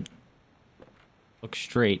need to look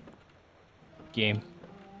straight. Game.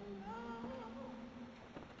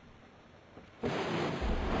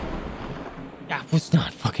 That was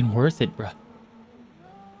not fucking worth it, bruh.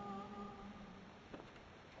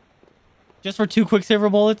 Just for 2 quicksilver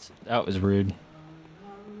bullets? That was rude.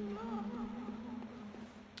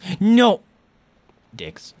 No!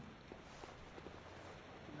 Dicks.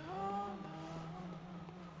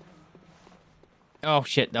 Oh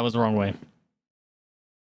shit, that was the wrong way.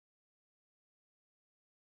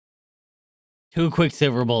 2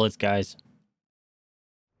 quicksilver bullets, guys.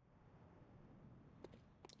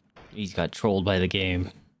 He's got trolled by the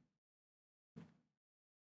game.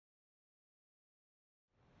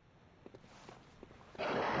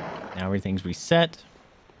 Now everything's reset,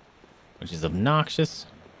 which is obnoxious.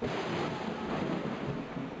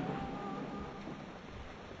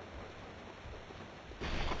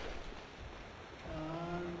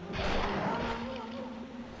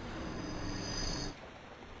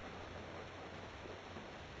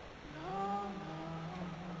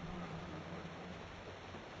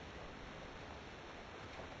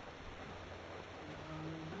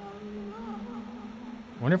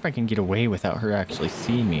 I wonder if I can get away without her actually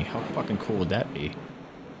seeing me. How fucking cool would that be?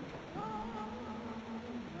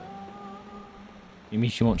 Maybe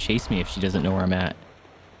she won't chase me if she doesn't know where I'm at.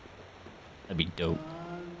 That'd be dope.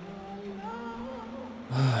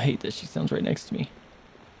 Oh, I hate that she sounds right next to me.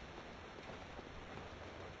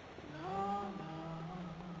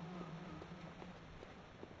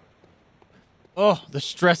 Oh, the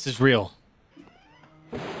stress is real.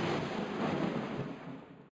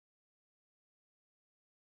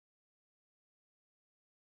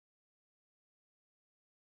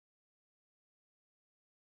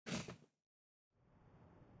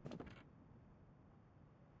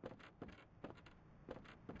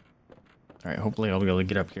 Alright, hopefully I'll be able to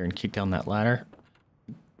get up here and kick down that ladder.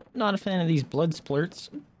 Not a fan of these blood splurts.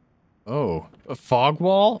 Oh, a fog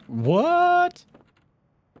wall? What?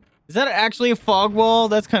 Is that actually a fog wall?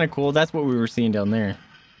 That's kind of cool. That's what we were seeing down there.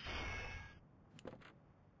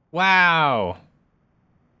 Wow.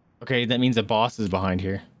 Okay, that means a boss is behind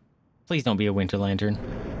here. Please don't be a winter lantern.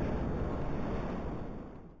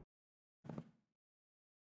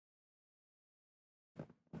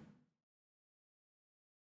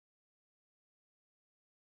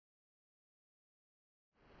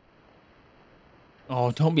 Oh,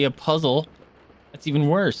 don't be a puzzle. That's even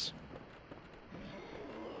worse.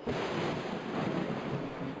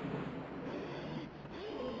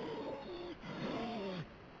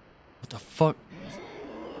 What the fuck?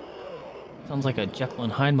 Sounds like a Jekyll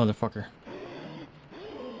and Hyde motherfucker.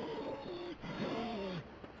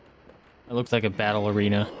 It looks like a battle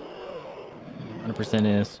arena.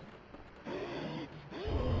 100% is.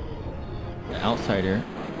 The outsider.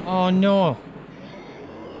 Oh no!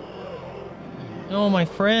 No, my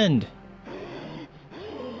friend!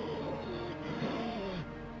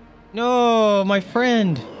 No, my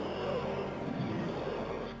friend!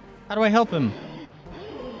 How do I help him?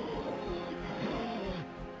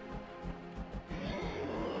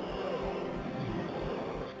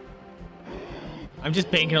 I'm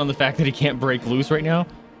just banking on the fact that he can't break loose right now.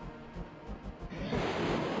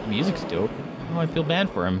 The music's dope. Oh, I feel bad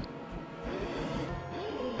for him.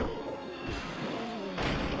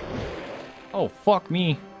 Oh, fuck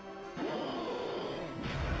me.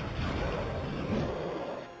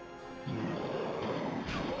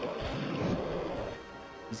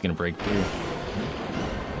 He's gonna break through.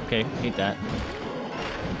 Okay, hate that.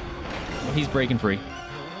 Oh, he's breaking free.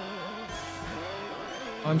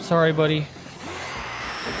 I'm sorry, buddy.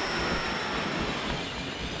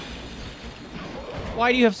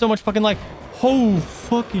 Why do you have so much fucking life? Oh,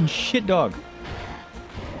 fucking shit, dog.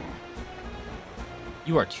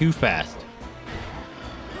 You are too fast.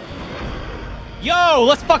 Yo,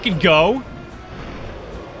 let's fucking go.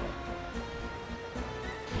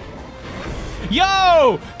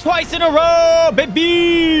 Yo, twice in a row,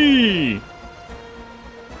 baby.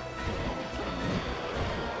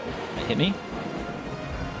 That hit me.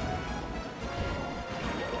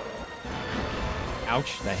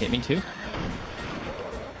 Ouch, that hit me too.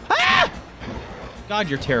 Ah! God,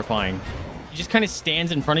 you're terrifying. He just kind of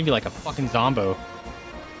stands in front of you like a fucking zombo.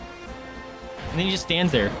 And then he just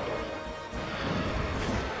stands there.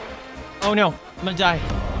 Oh no, I'm gonna die.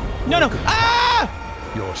 No, no,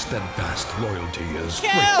 ah! Your steadfast loyalty is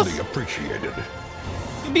Chaos! greatly appreciated.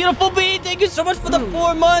 You beautiful bee, thank you so much for the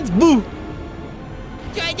 4 months. Boo!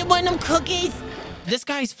 Try to win them cookies. This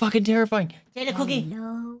guy's fucking terrifying. Get a cookie.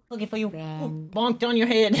 Hello, Cookie for you. friend. Ooh, bonked on your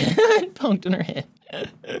head. Bonked on her head.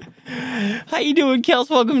 How you doing, Kels?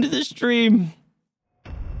 Welcome to the stream.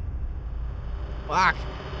 Fuck.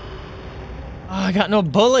 Oh, I got no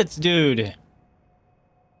bullets, dude.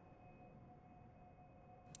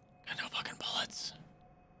 Got no fucking bullets.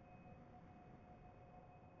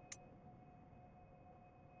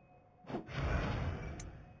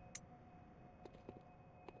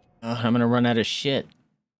 Oh, I'm gonna run out of shit.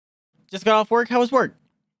 Just got off work. How was work?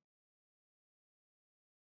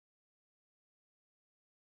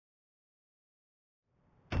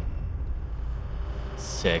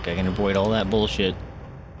 Sick. I can avoid all that bullshit.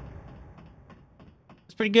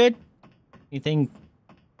 It's pretty good. Anything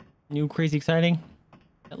new, crazy, exciting?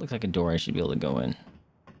 That looks like a door I should be able to go in.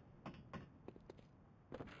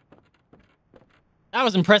 That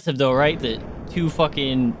was impressive, though, right? The 2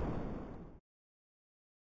 fucking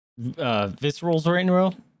viscerals right in a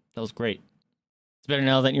row. That was great. It's better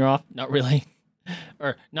now that you're off. Not really,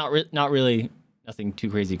 or not really. Nothing too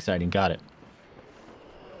crazy exciting. Got it.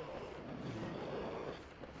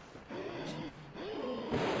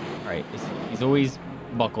 All right. He's always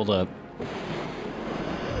buckled up.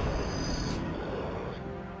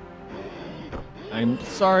 I'm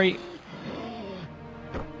sorry.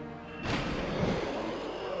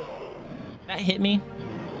 That hit me.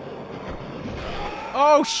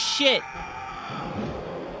 Oh, shit.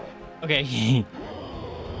 Okay.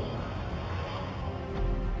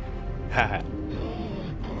 Haha.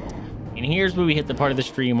 And here's where we hit the part of the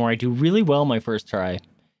stream where I do really well my first try.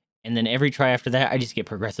 And then every try after that, I just get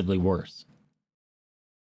progressively worse.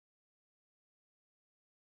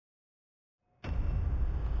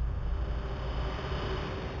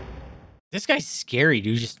 This guy's scary,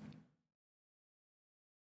 dude. Just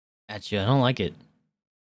at you. I don't like it.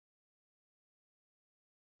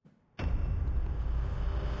 Can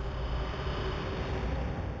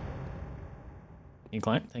you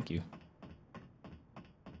climb? Thank you.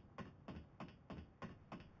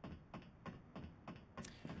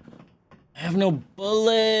 I have no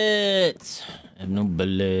bullets. I have no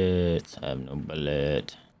bullets. I have no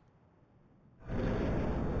bullet.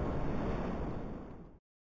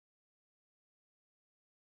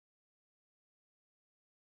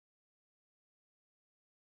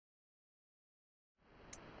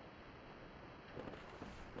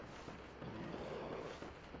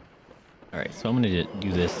 Alright, so I'm gonna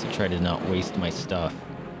do this to try to not waste my stuff.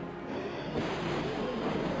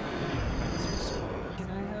 Can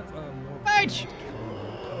I have more? Arch!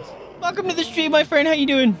 Welcome to the stream, my friend. How you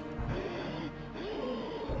doing?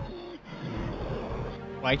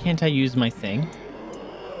 Why can't I use my thing?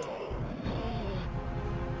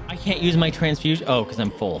 I can't use my transfusion. Oh, because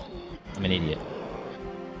I'm full. I'm an idiot.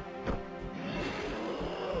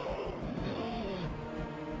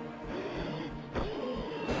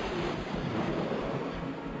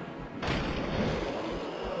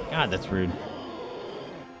 God, that's rude.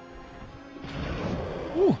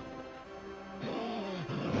 Ooh.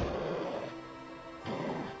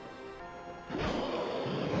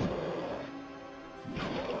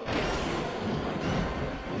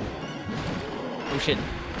 Oh shit.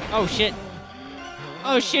 Oh shit.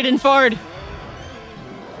 Oh shit and fart.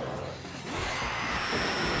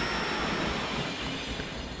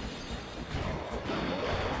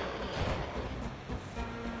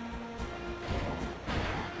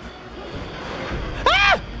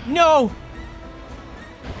 No!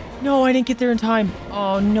 No, I didn't get there in time.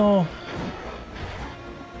 Oh, no.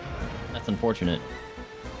 That's unfortunate.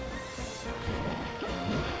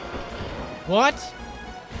 What?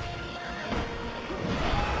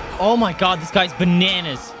 Oh my god, this guy's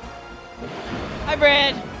bananas. Hi,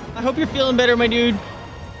 Brad. I hope you're feeling better, my dude.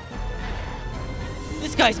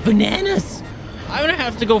 This guy's bananas. I'm gonna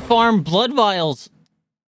have to go farm blood vials.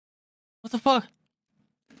 What the fuck?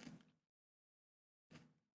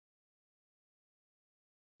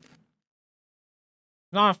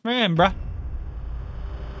 Not a fan, bruh.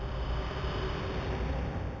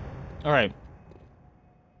 Alright.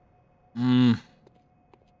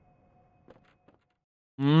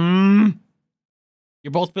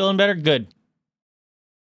 You're both feeling better? Good.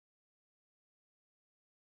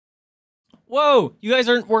 Whoa! You guys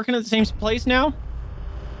aren't working at the same place now?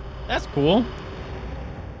 That's cool.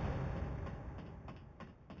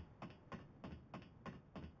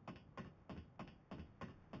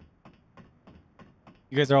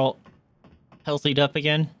 You guys are all healthied up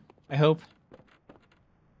again, I hope.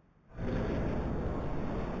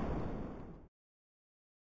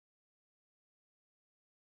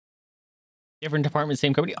 Different department,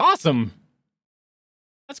 same company. Awesome!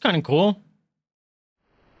 That's kind of cool.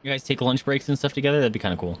 You guys take lunch breaks and stuff together? That'd be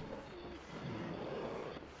kind of cool.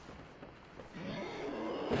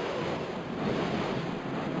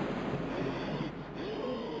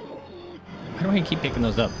 Why do I keep picking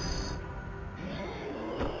those up?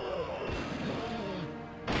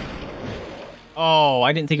 Oh,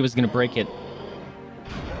 I didn't think it was going to break it.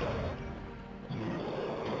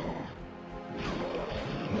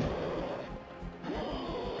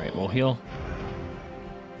 Alright, we'll heal.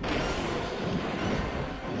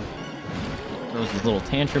 Throws his little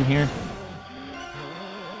tantrum here.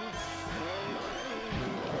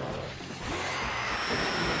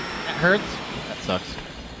 That hurts. That sucks.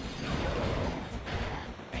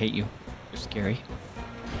 I hate you. You're scary.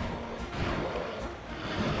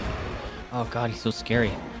 Oh god, he's so scary.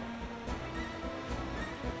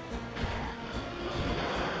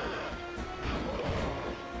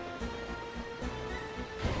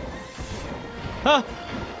 Huh?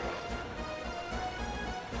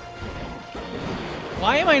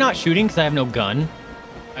 Why am I not shooting? Because I have no gun.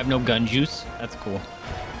 I have no gun juice. That's cool.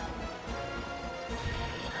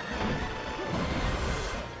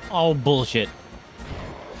 Oh, bullshit.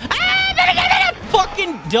 Ah!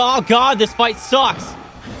 Fucking... Oh, God, this fight sucks.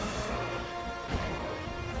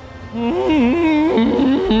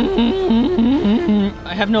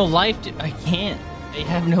 I have no life. I can't. I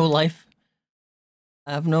have no life.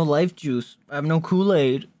 I have no life juice. I have no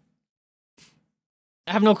Kool-Aid.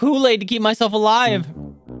 I have no Kool-Aid to keep myself alive.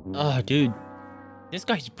 Oh, dude. This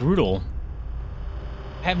guy's brutal.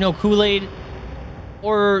 I have no Kool-Aid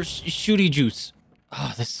or shooty juice.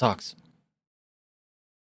 Oh, this sucks.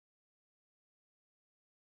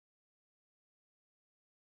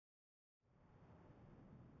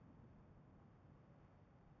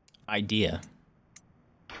 Idea.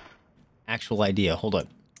 Actual idea. Hold up.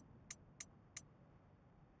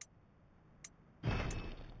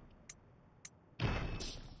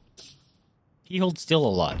 He holds still a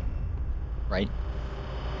lot, right?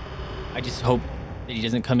 I just hope that he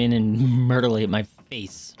doesn't come in and murderate my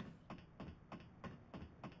face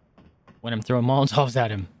when I'm throwing Molotovs at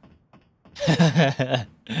him. I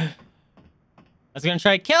was gonna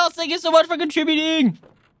try Kels, thank you so much for contributing!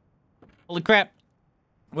 Holy crap.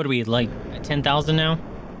 What are we, like, at 10,000 now?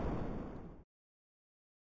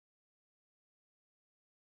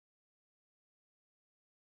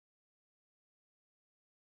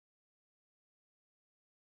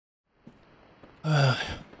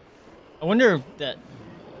 I wonder if that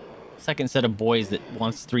second set of boys that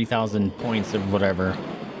wants 3,000 points or whatever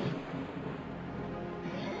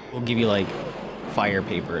will give you, like, fire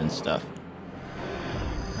paper and stuff.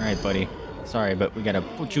 Alright, buddy. Sorry, but we gotta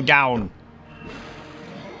put you down.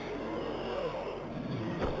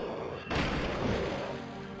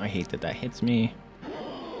 I hate that that hits me.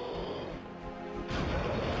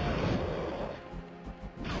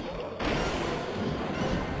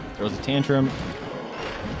 Throws a tantrum.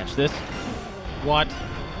 Catch this. What?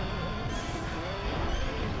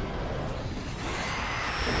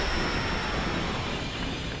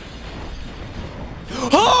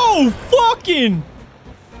 Oh, fucking!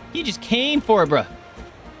 He just came for it, bruh.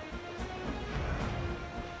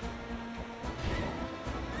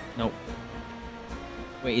 Nope.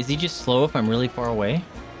 Wait, is he just slow if I'm really far away?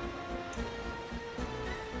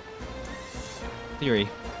 Theory.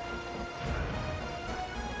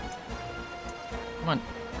 Come on.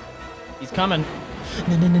 He's coming.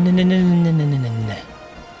 No, no, no, no, no, no, no, no, no, no.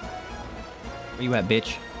 Where you at,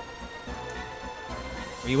 bitch?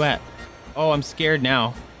 Where you at? Oh, I'm scared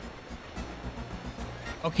now.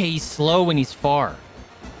 Okay, he's slow when he's far.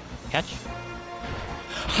 Catch.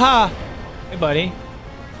 Ha! Hey, buddy.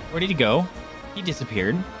 Where did he go? He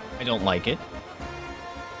disappeared. I don't like it.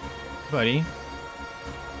 Buddy.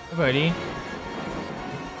 Hey, buddy.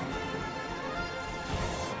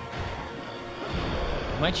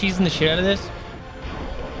 Am I cheesing the shit out of this?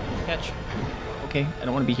 Catch. Okay, I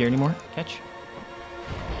don't want to be here anymore. Catch.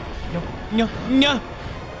 No, no, no!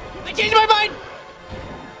 I changed my mind!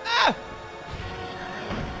 Ah!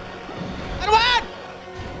 I don't want!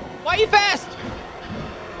 Why are you fast?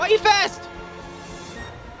 Why are you fast?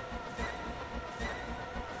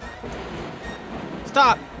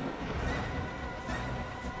 Stop!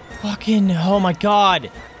 Fucking, oh my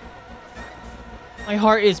god. My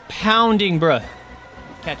heart is pounding, bruh.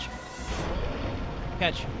 Catch.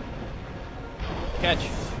 Catch. Catch.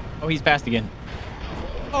 Oh, he's fast again.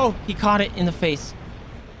 Oh, he caught it in the face.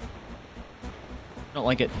 I don't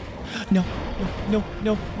like it. No, no, no,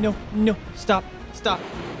 no, no, no. Stop, stop,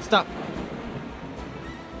 stop.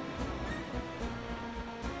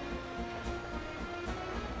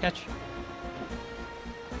 Catch.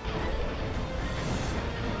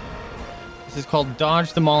 This is called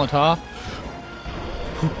dodge the Molotov.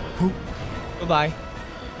 Goodbye.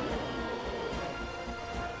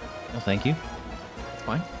 No, thank you. It's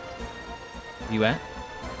fine. Where you at?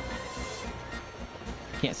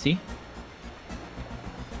 I can't see.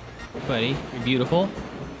 Buddy, you're beautiful.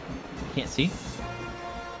 Can't see.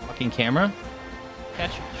 Fucking camera.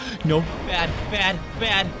 Catch. No. Bad, bad,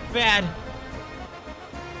 bad, bad.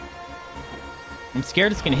 I'm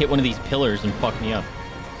scared it's gonna hit one of these pillars and fuck me up.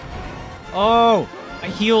 Oh! I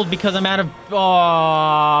healed because I'm out of...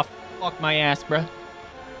 Oh, fuck my ass, bruh.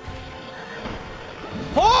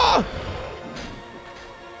 Oh!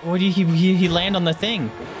 What did he land on the thing?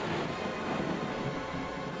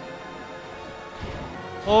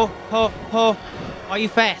 Oh, oh, oh. Why are you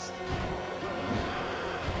fast?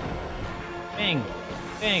 Bang.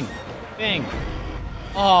 Bang. Bang.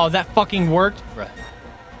 Oh, that fucking worked? Bruh.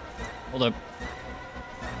 Hold up.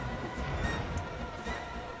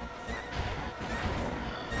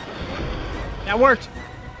 That worked.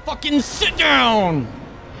 Fucking sit down.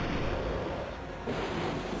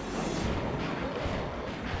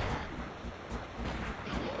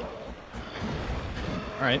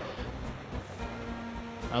 All right.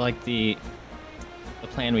 I like the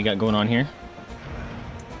plan we got going on here.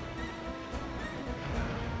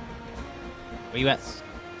 Where you at?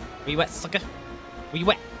 Where you at, sucker? Where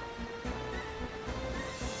you at?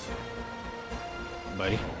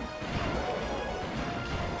 Buddy.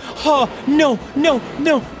 Oh, no, no,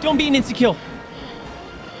 no. Don't be an insta-kill.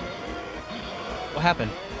 What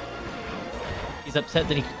happened? He's upset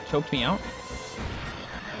that he choked me out?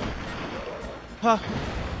 Huh.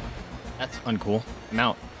 That's uncool. I'm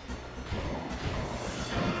out.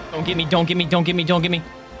 Don't get me, don't get me, don't get me, don't get me.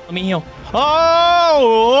 Let me heal.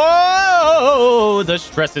 Oh, the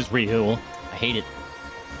stress is real. I hate it.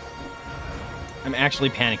 I'm actually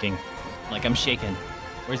panicking. Like, I'm shaking.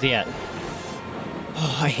 Where's he at?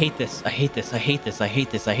 Oh, I hate this. I hate this. I hate this. I hate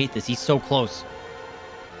this. I hate this. He's so close.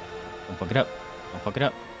 Don't fuck it up. Don't fuck it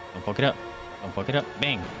up. Don't fuck it up. Don't fuck it up.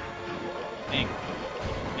 Bang. Bang.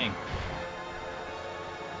 Bang.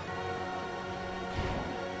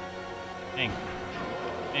 Bang.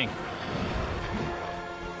 Bang.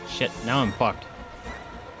 Shit, now I'm fucked.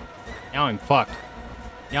 Now I'm fucked.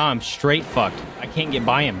 Now I'm straight fucked. I can't get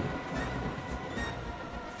by him.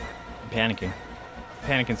 I'm panicking.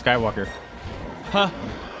 Panicking Skywalker. Huh.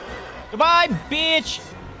 Goodbye, bitch!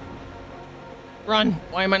 Run.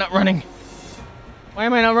 Why am I not running? Why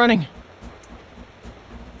am I not running?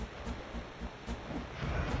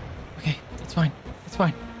 Okay, it's fine. It's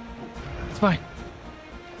fine. It's fine.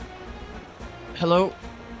 Hello?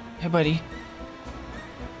 Hey, buddy.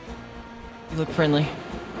 You look friendly.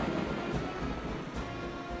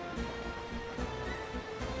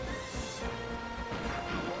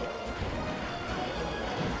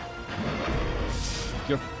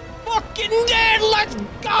 You're fucking dead! Let's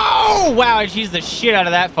go! Wow, I cheesed the shit out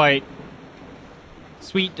of that fight.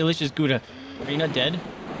 Sweet, delicious Gouda. Are you not dead?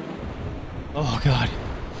 Oh, God.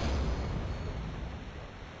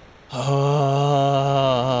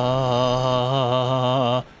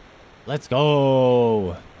 Let's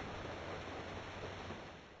go.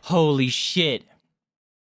 Holy shit.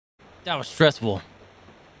 That was stressful.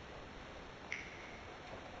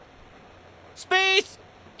 Space!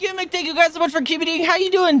 Gimmick, thank you guys so much for contributing. How you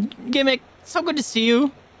doing, Gimmick? So good to see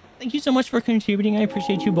you. Thank you so much for contributing. I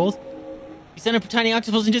appreciate you both. You sent up tiny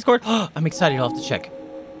octopus in Discord. I'm excited. I'll have to check.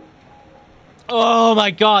 Oh my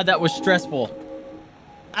God, that was stressful.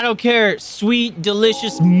 I don't care. Sweet,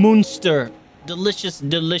 delicious Munster. Delicious,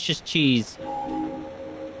 delicious cheese.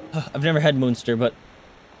 I've never had Munster, but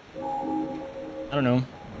I don't know.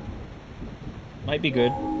 Might be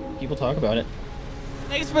good. People talk about it.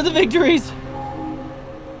 Thanks for the victories.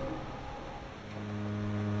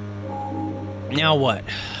 Now what?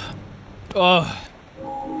 Oh,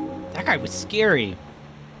 that guy was scary.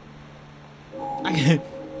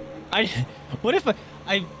 What if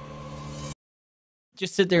I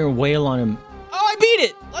just sit there and wail on him? Oh, I beat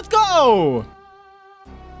it! Let's go!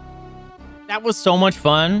 That was so much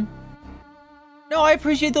fun. No, I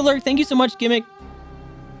appreciate the lurk. Thank you so much, Gimmick.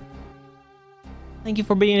 Thank you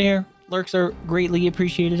for being here. Lurks are greatly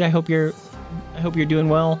appreciated. I hope you're doing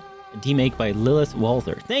well. A Demake by Lilith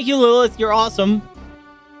Walther. Thank you, Lilith. You're awesome.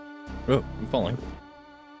 Oh, I'm falling.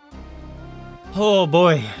 Oh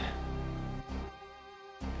boy.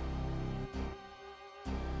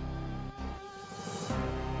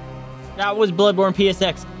 That was Bloodborne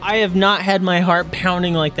PSX. I have not had my heart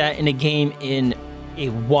pounding like that in a game in a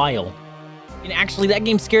while. And actually, that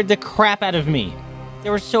game scared the crap out of me.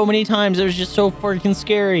 There were so many times it was just so freaking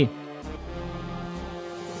scary.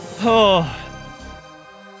 Oh.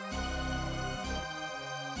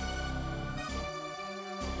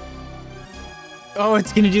 Oh,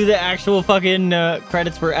 it's gonna do the actual fucking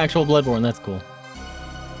credits for actual Bloodborne. That's cool.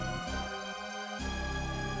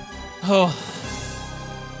 Oh.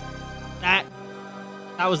 That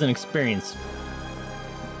was an experience.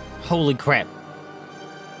 Holy crap.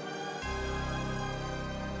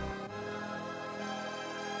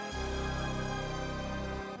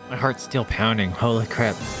 My heart's still pounding. Holy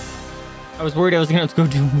crap. I was worried I was gonna have to go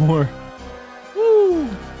do more. Woo!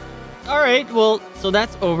 Alright, well, so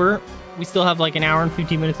that's over. We still have like an hour and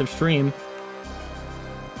 15 minutes of stream.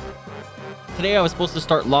 Today I was supposed to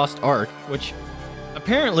start Lost Ark, which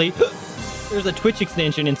apparently there's a Twitch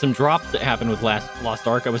extension and some drops that happened with Lost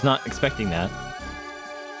Ark. I was not expecting that.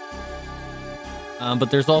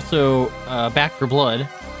 But there's also Back for Blood,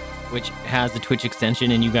 which has the Twitch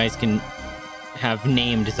extension, and you guys can have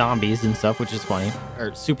named zombies and stuff, which is funny.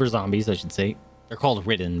 Or super zombies, I should say. They're called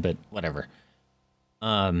Ridden, but whatever.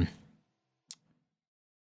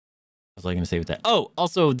 was I going to say with that? Oh,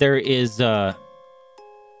 also there is love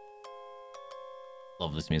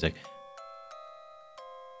this music.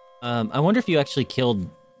 I wonder if you actually killed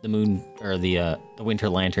the moon or the winter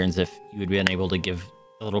lanterns, if you would be unable to give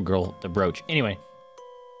the little girl the brooch. Anyway,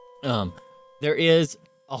 there is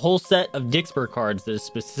a whole set of Dixper cards that is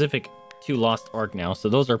specific to Lost Ark now, so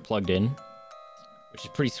those are plugged in, which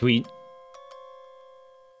is pretty sweet.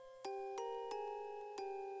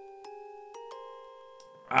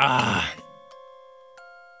 Ah,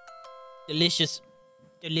 delicious,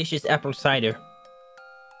 delicious apple cider.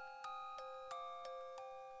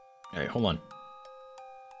 All right, hold on.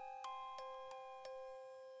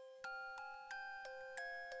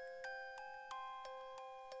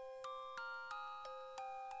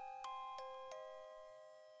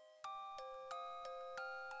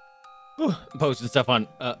 I'm posting stuff on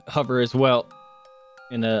Hover as well,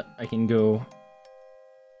 and I can go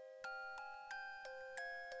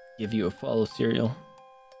give you a follow serial.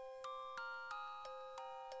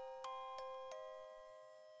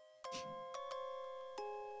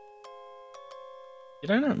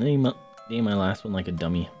 Did I not name my last one like a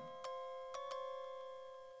dummy?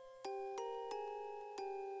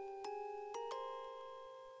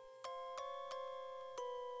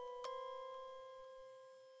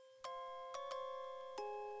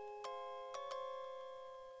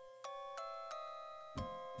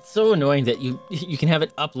 It's so annoying that you can have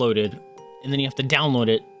it uploaded and then you have to download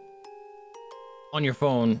it on your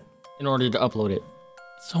phone in order to upload it.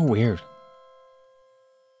 It's so weird.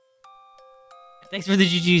 Thanks for the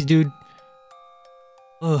GGs, dude.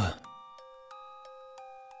 Ugh.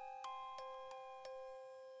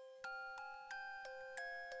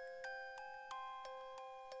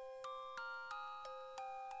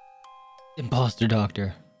 Imposter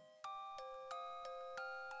doctor.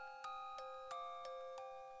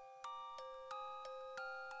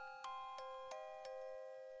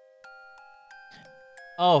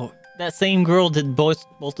 Oh, that same girl did both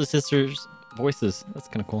the sisters' voices. That's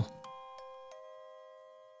kind of cool.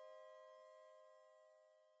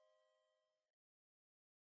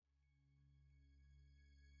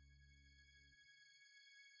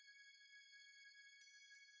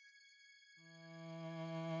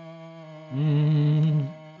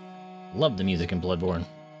 Love the music in Bloodborne.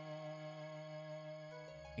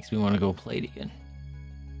 Makes me want to go play it again.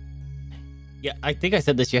 Yeah, I think I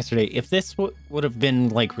said this yesterday. If this would have been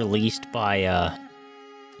like released by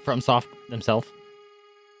FromSoft themselves,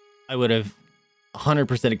 I would have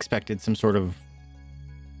 100% expected some sort of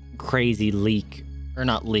crazy leak, or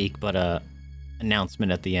not leak, but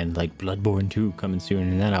announcement at the end, like Bloodborne 2 coming soon,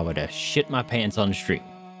 and then I would have shit my pants on the street.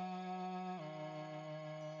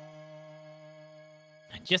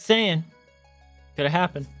 Just saying. Could have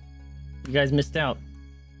happened. You guys missed out.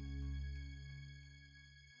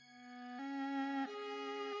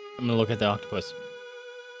 I'm gonna look at the octopus.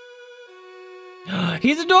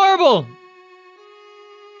 He's adorable!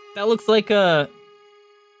 That looks like a...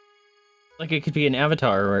 like it could be an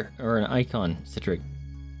avatar or an icon, Citric.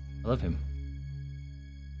 I love him.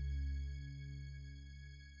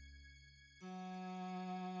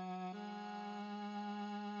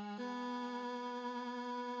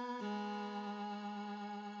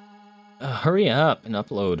 Hurry up and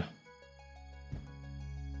upload.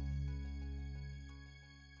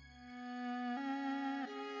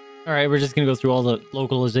 Alright, we're just gonna go through all the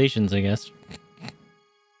localizations, I guess.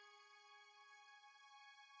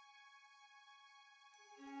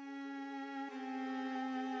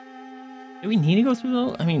 Do we need to go through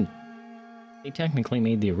the... I mean, they technically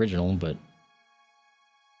made the original, but...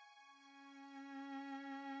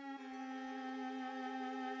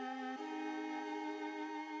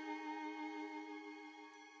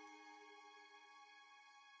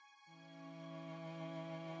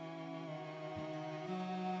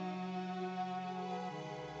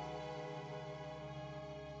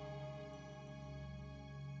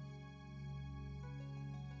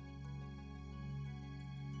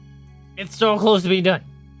 It's so close to being done.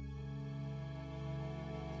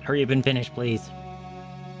 Hurry up and finish, please.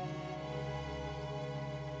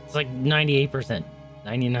 It's like 98%.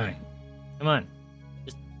 99%. Come on.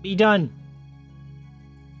 Just be done.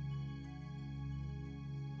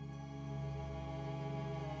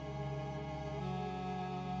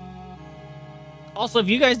 Also, if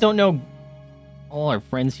you guys don't know all our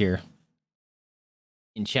friends here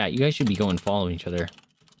in chat, you guys should be going following each other.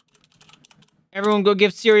 Everyone go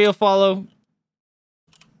give Serial a follow.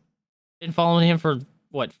 Been following him for,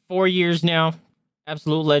 what, 4 years now?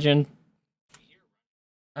 Absolute legend.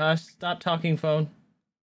 Stop talking, phone.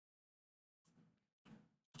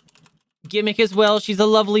 Gimmick as well. She's a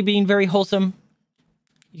lovely being, very wholesome.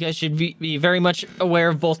 You guys should be very much aware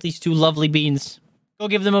of both these two lovely beans. Go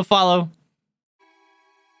give them a follow.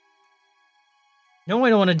 No, I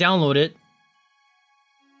don't want to download it.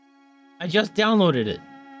 I just downloaded it.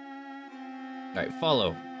 Alright,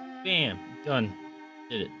 follow. Bam. Done.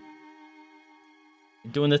 Did it.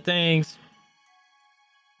 Doing the things.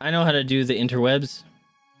 I know how to do the interwebs.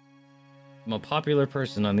 I'm a popular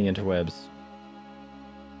person on the interwebs.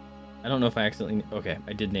 I don't know if I accidentally... Okay,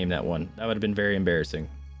 I did name that one. That would have been very embarrassing.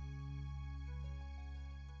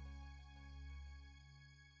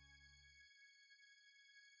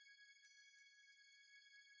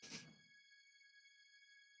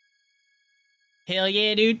 Hell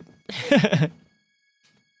yeah, dude.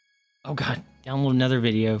 Oh god, download another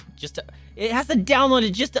video. It has to download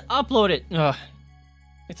it just to upload it. Ugh.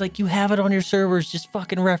 It's like you have it on your servers, just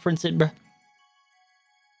fucking reference it, bruh.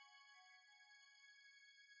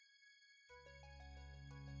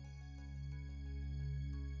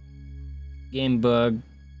 Game bug.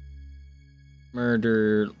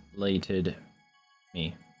 Murder-lated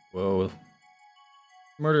me. Whoa.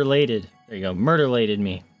 Murder-lated. There you go. Murder-lated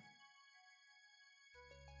me.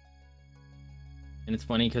 And it's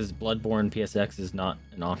funny because Bloodborne PSX is not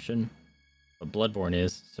an option, but Bloodborne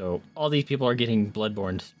is. So all these people are getting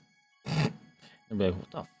Bloodborne. They're like,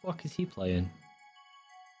 what the fuck is he playing?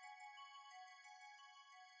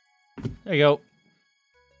 There you go.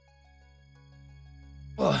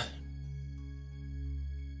 Ugh.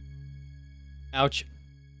 Ouch.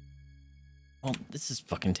 Oh, this is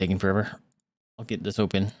fucking taking forever. I'll get this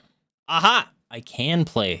open. Aha! I can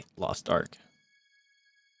play Lost Ark.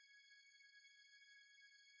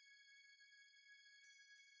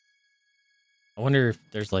 I wonder if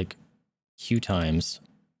there's like queue times.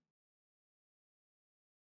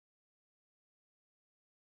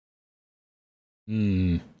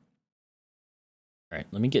 Alright,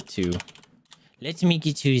 let me get to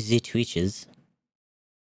the Twitches.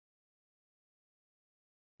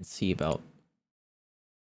 And see about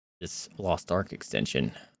this Lost Ark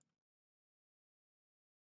extension.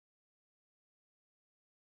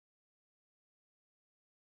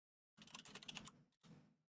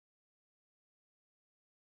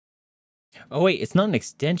 Oh wait, it's not an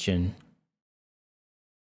extension.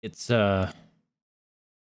 It's a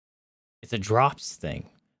drops thing.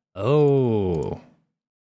 Oh.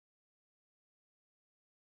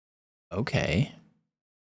 Okay.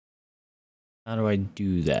 How do I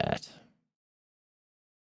do that?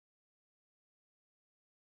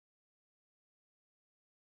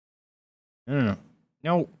 No.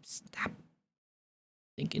 No, stop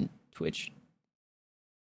thinking Twitch.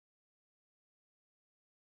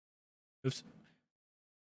 Oops.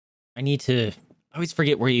 I always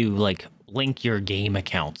forget where you like link your game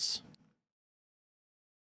accounts.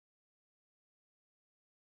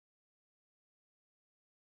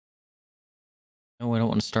 No, I don't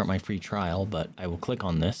want to start my free trial, but I will click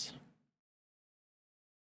on this.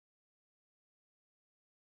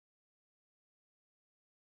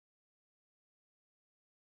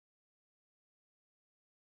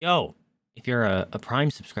 Yo, if you're a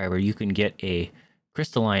Prime subscriber, you can get a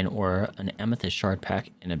crystalline or an amethyst shard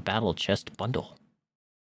pack in a battle chest bundle.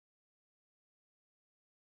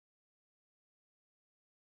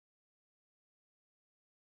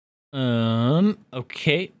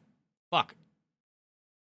 Okay. Fuck.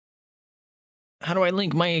 How do I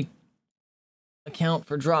link my account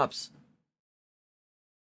for drops?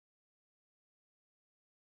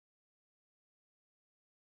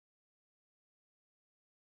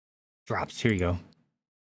 Drops, here you go.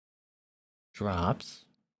 Drops.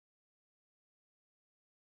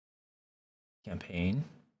 Campaign.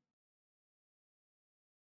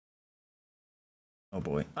 Oh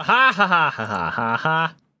boy. Ha ha ha ha ha ha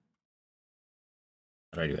ha.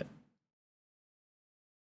 How do I do it?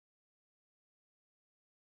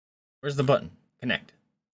 Where's the button? Connect.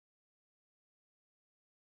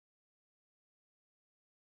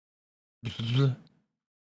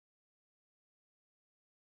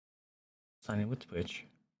 Sign in with Twitch.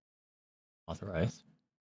 Authorize.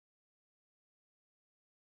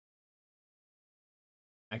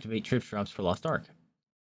 Activate trip drops for Lost Ark.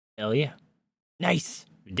 Hell yeah. Nice!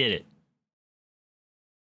 We did it.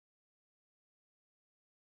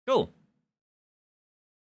 Cool.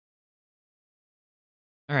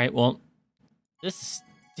 Alright, well, this is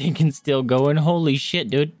stinking still going. Holy shit,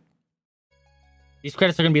 dude. These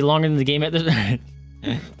credits are gonna be longer than the game at this. I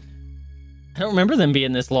don't remember them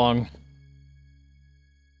being this long.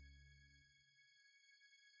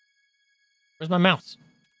 Where's my mouse?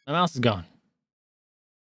 My mouse is gone.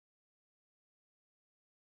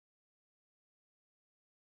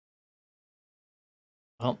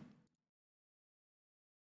 Well,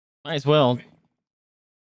 Might as well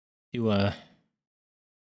do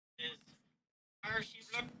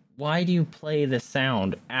Why do you play the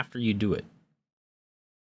sound after you do it?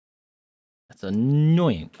 That's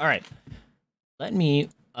annoying. All right. Let me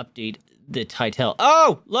update the title.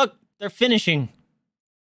 Oh, look, they're finishing.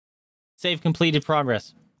 Save completed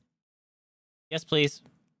progress. Yes, please.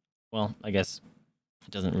 Well, I guess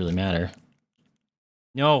it doesn't really matter.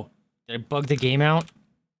 No, did I bug the game out?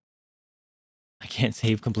 I can't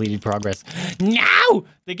save completed progress. No!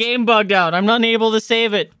 The game bugged out. I'm not able to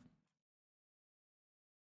save it.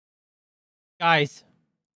 Guys.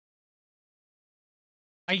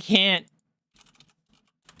 I can't.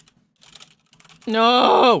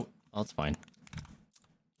 No! Oh, it's fine.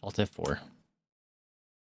 Alt F4.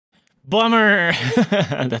 Bummer!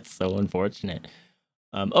 That's so unfortunate.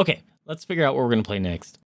 Okay, let's figure out what we're going to play next.